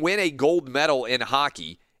 You can win a gold medal in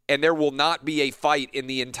hockey and there will not be a fight in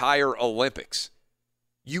the entire Olympics.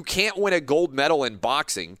 You can't win a gold medal in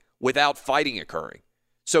boxing without fighting occurring.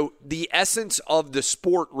 So the essence of the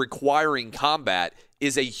sport requiring combat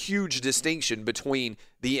is a huge distinction between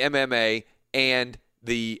the MMA and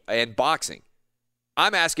boxing.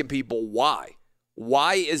 I'm asking people why.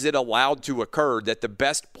 Why is it allowed to occur that the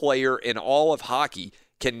best player in all of hockey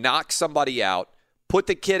can knock somebody out, put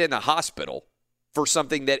the kid in the hospital for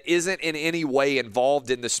something that isn't in any way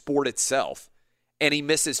involved in the sport itself, and he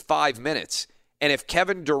misses 5 minutes? And if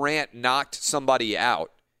Kevin Durant knocked somebody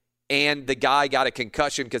out and the guy got a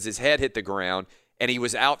concussion because his head hit the ground and he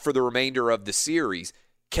was out for the remainder of the series,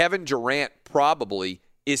 Kevin Durant probably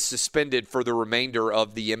is suspended for the remainder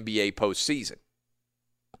of the NBA postseason.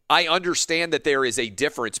 I understand that there is a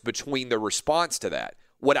difference between the response to that.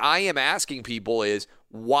 What I am asking people is,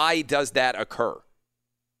 why does that occur?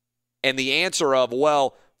 And the answer of,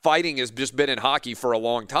 well, fighting has just been in hockey for a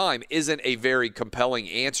long time isn't a very compelling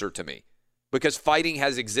answer to me, because fighting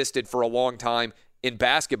has existed for a long time in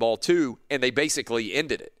basketball too, and they basically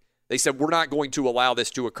ended it. They said, we're not going to allow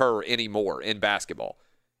this to occur anymore in basketball.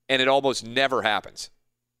 And it almost never happens.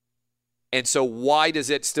 And so why does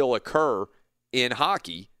it still occur in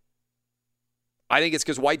hockey? I think it's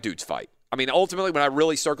because white dudes fight. I mean, ultimately, when I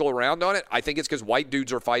really circle around on it, I think it's because white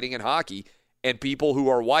dudes are fighting in hockey, and people who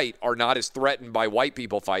are white are not as threatened by white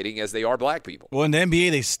people fighting as they are black people. Well, in the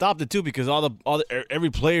NBA, they stopped it too because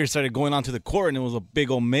every player started going onto the court, and it was a big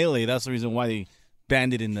old melee. That's the reason why they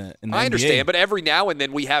banned it in the NBA. I understand, but every now and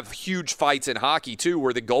then we have huge fights in hockey too,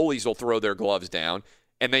 where the goalies will throw their gloves down,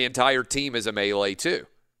 and the entire team is a melee too.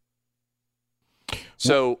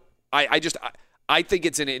 So I think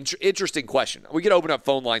it's an interesting question. We could open up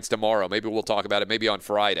phone lines tomorrow. Maybe we'll talk about it maybe on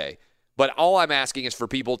Friday. But all I'm asking is for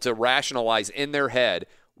people to rationalize in their head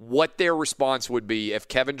what their response would be if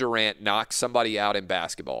Kevin Durant knocks somebody out in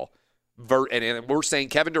basketball. And we're saying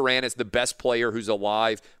Kevin Durant is the best player who's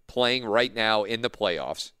alive playing right now in the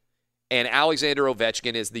playoffs. And Alexander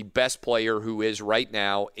Ovechkin is the best player who is right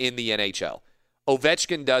now in the NHL.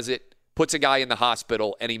 Ovechkin does it, puts a guy in the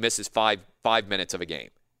hospital, and he misses five minutes of a game.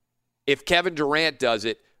 If Kevin Durant does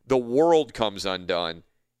it, the world comes undone,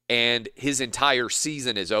 and his entire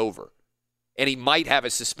season is over. And he might have a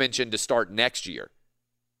suspension to start next year.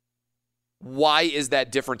 Why is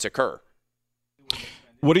that difference occur?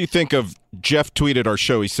 What do you think of Jeff tweeted our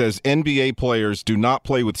show? He says NBA players do not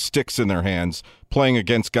play with sticks in their hands, playing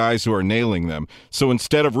against guys who are nailing them. So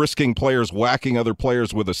instead of risking players whacking other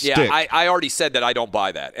players with a stick. Yeah, I already said that I don't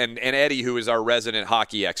buy that. And Eddie, who is our resident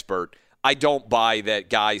hockey expert, I don't buy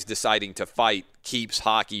that guys deciding to fight keeps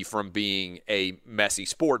hockey from being a messy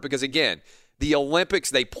sport. Because, again, the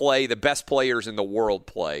Olympics, they play, the best players in the world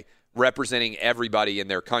play, representing everybody in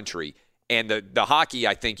their country. And the hockey,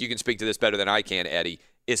 I think you can speak to this better than I can, Eddie,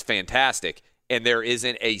 is fantastic. And there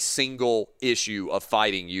isn't a single issue of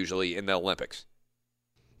fighting usually in the Olympics.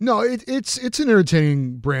 No, it's an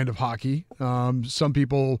entertaining brand of hockey. Some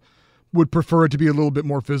people would prefer it to be a little bit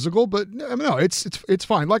more physical, but I mean, no, it's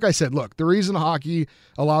fine. Like I said, look, the reason hockey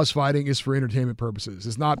allows fighting is for entertainment purposes.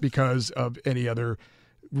 It's not because of any other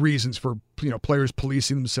reasons for players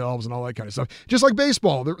policing themselves and all that kind of stuff. Just like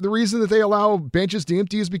baseball, the reason that they allow benches to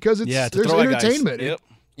empty is because there's entertainment. Yep.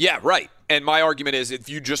 Yeah, right. And my argument is, if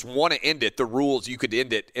you just want to end it, the rules, you could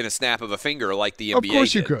end it in a snap of a finger like the NBA Of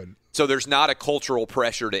course you did. could. So there's not a cultural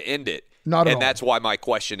pressure to end it. Not at all. And that's why my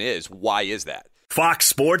question is, why is that? Fox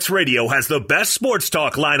Sports Radio has the best sports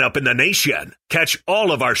talk lineup in the nation. Catch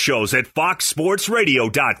all of our shows at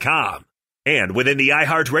foxsportsradio.com. And within the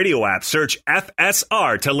iHeartRadio app, search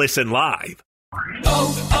FSR to listen live.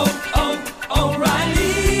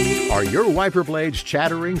 O'Reilly. Are your wiper blades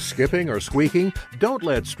chattering, skipping, or squeaking? Don't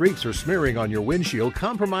let streaks or smearing on your windshield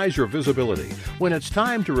compromise your visibility. When it's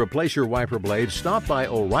time to replace your wiper blades, stop by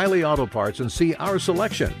O'Reilly Auto Parts and see our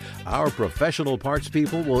selection. Our professional parts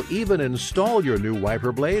people will even install your new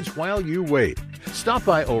wiper blades while you wait. Stop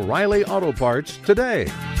by O'Reilly Auto Parts today.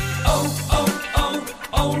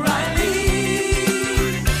 O'Reilly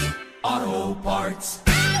Auto Parts.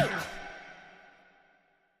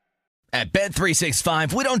 At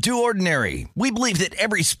Bet365, we don't do ordinary. We believe that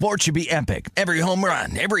every sport should be epic. Every home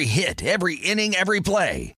run, every hit, every inning, every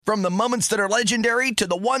play. From the moments that are legendary to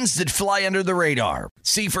the ones that fly under the radar.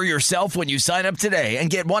 See for yourself when you sign up today and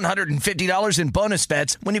get $150 in bonus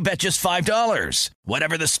bets when you bet just $5.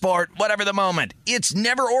 Whatever the sport, whatever the moment, it's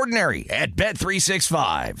never ordinary at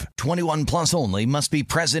Bet365. 21 plus only. Must be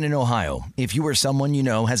present in Ohio. If you or someone you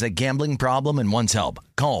know has a gambling problem and wants help,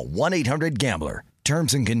 call 1-800-GAMBLER.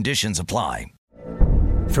 Terms and conditions apply.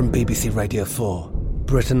 From BBC Radio 4,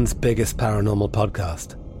 Britain's biggest paranormal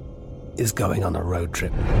podcast is going on a road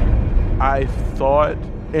trip. I thought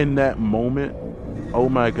in that moment, oh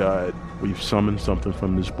my God, we've summoned something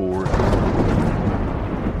from this board.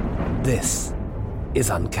 This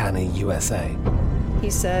is Uncanny USA.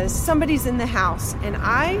 He says, somebody's in the house, and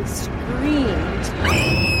I screamed.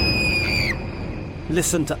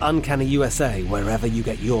 Listen to Uncanny USA wherever you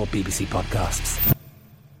get your BBC podcasts,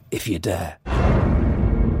 if you dare.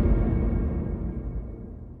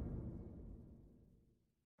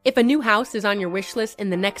 If a new house is on your wish list in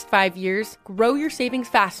the next 5 years, grow your savings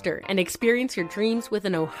faster and experience your dreams with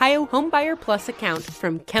an Ohio Homebuyer Plus account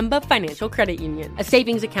from Kemba Financial Credit Union. A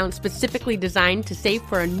savings account specifically designed to save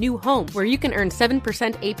for a new home, where you can earn 7%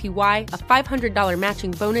 APY, a $500 matching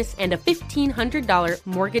bonus, and a $1,500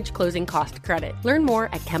 mortgage closing cost credit. Learn more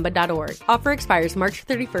at Kemba.org. Offer expires March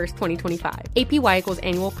 31st, 2025. APY equals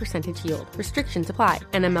annual percentage yield. Restrictions apply.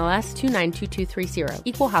 NMLS 292230.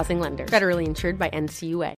 Equal housing lender. Federally insured by NCUA.